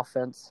Chargers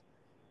offense,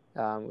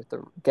 with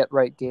the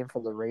get-right game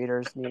for the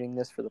Raiders needing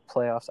this for the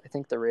playoffs, I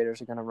think the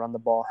Raiders are going to run the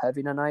ball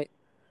heavy tonight.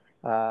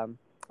 I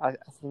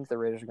think the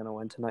Raiders are going to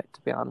win tonight,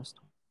 to be honest.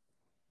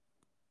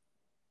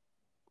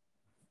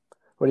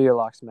 What are your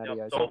locks, Matty?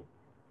 Yep. So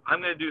I'm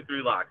going to do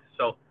 3 locks.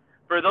 So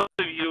for those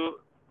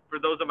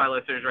of my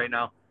listeners right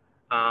now,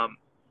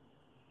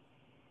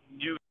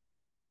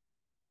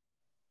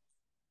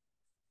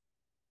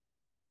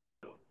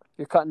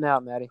 You're cutting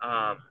out, Matty.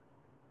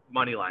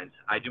 Money lines.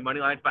 I do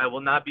money lines, but I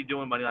will not be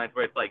doing money lines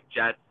where it's like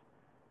Jets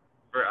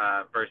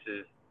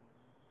versus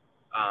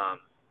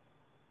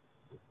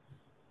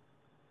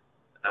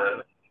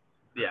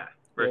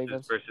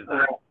Ravens.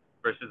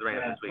 versus the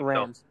Rams this week.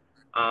 Rams.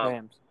 So,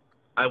 Rams.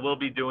 I will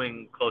be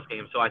doing close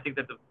games. So I think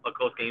that a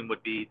close game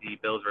would be the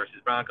Bills versus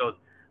Broncos.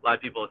 A lot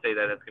of people say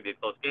that it's going to be a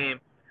close game.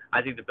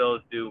 I think the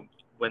Bills do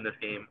win this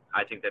game.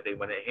 I think that they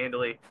win it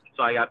handily.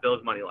 So I got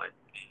Bills money line.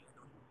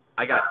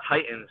 I got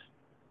Titans.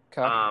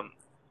 Okay.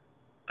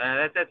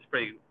 That's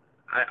pretty.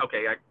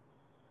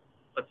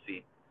 Let's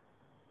see.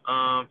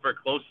 For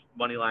close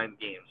money line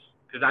games,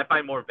 because I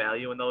find more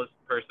value in those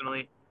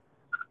personally.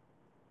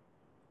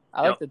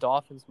 I like the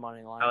Dolphins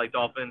money line. I like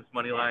Dolphins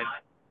money line.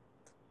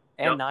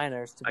 And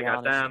Niners, to be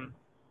honest. I got them.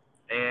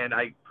 And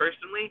I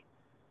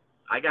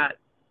got.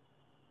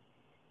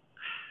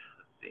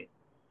 Let's see.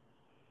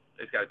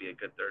 There's got to be a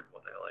good third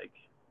one I like.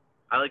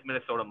 I like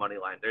Minnesota money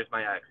line. There's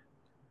my ex.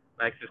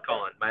 My ex is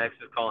calling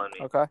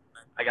me. Okay.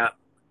 I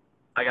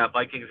got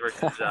Vikings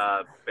versus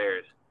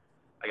Bears.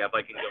 I got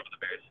Vikings over the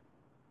Bears.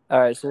 All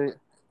right, so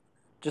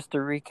just to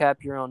recap,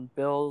 you're on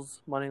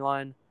Bills money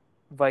line,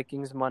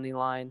 Vikings money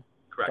line,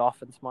 Correct.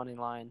 Dolphins money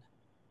line,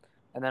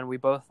 and then we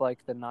both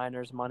like the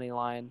Niners money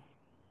line.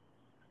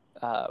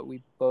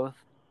 We both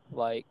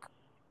like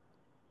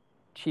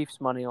Chiefs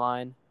money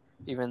line,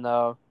 even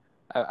though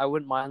I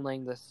wouldn't mind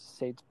laying the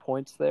Saints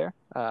points there.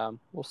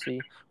 We'll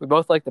see. We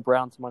both like the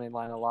Browns money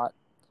line a lot,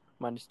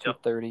 minus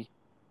 230,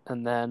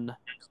 and then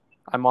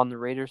I'm on the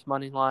Raiders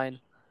money line.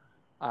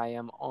 I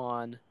am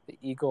on the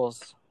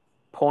Eagles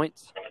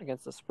points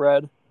against the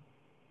spread.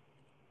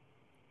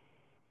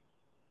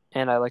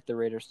 And I like the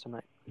Raiders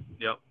tonight.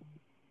 Yep.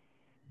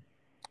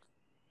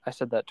 I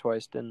said that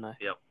twice, didn't I?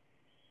 Yep.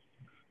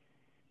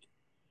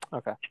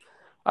 Okay.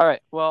 All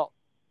right. Well,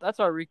 that's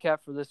our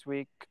recap for this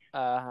week.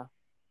 I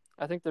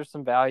think there's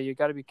some value. You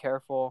got to be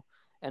careful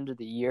end of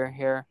the year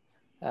here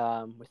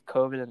with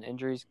COVID and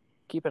injuries.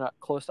 Keeping a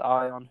close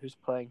eye on who's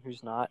playing,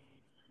 who's not.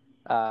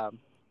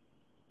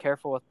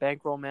 Careful with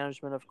bankroll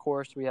management, of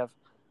course. We have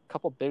a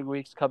couple big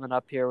weeks coming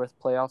up here with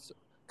playoffs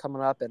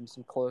coming up and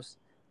some close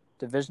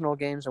divisional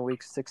games in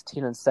weeks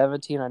 16 and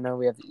 17. I know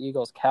we have the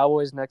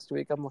Eagles-Cowboys next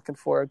week I'm looking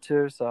forward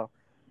to. So,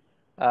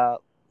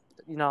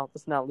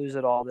 let's not lose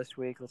it all this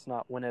week. Let's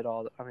not win it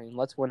all.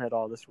 Let's win it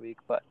all this week.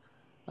 But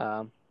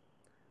I'm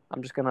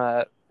just going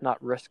to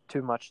not risk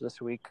too much this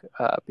week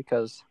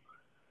because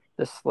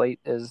this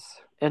slate is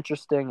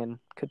interesting and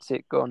could see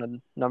it go in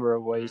a number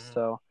of ways.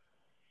 So,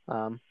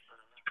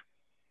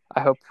 I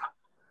hope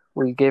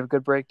we gave a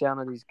good breakdown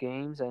of these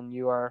games and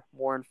you are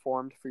more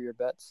informed for your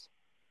bets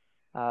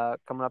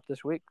coming up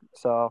this week.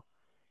 So,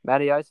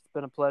 Matty Ice, it's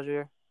been a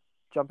pleasure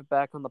jumping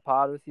back on the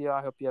pod with you.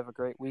 I hope you have a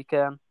great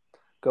weekend.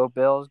 Go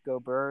Bills, go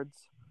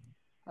Birds.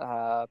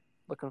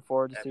 Looking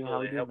forward to seeing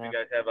how we do now. I hope now. you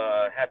guys have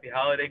a happy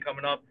holiday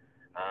coming up.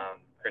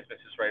 Christmas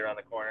is right around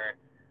the corner.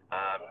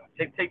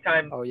 Take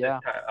time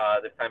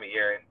this time of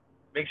year and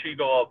make sure you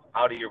go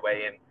out of your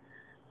way and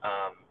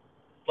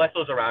bless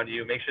those around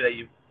you. Make sure that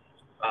you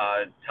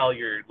tell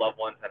your loved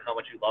ones on how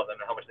much you love them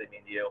and how much they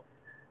mean to you.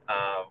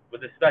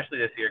 With especially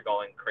this year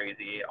going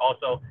crazy.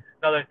 Also,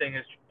 another thing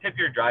is tip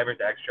your drivers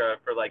extra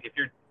for if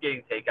you're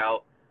getting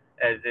takeout,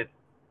 as it's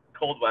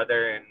cold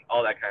weather and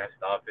all that kind of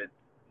stuff. It's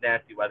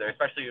nasty weather,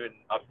 especially in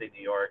upstate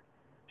New York.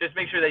 Just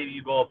make sure that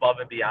you go above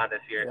and beyond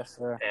this year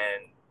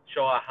and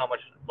show out how much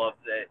love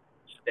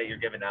that you're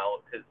giving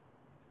out, because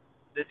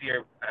this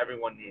year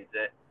everyone needs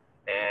it.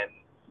 And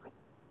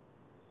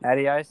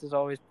Matty Ice is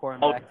always pouring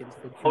back into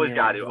the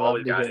community.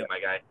 Always got to, my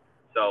guy.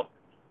 So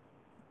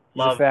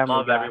love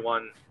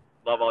everyone,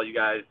 love all you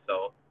guys.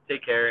 So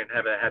take care and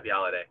have a happy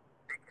holiday.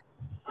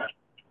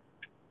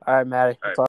 All right, Matty. All right.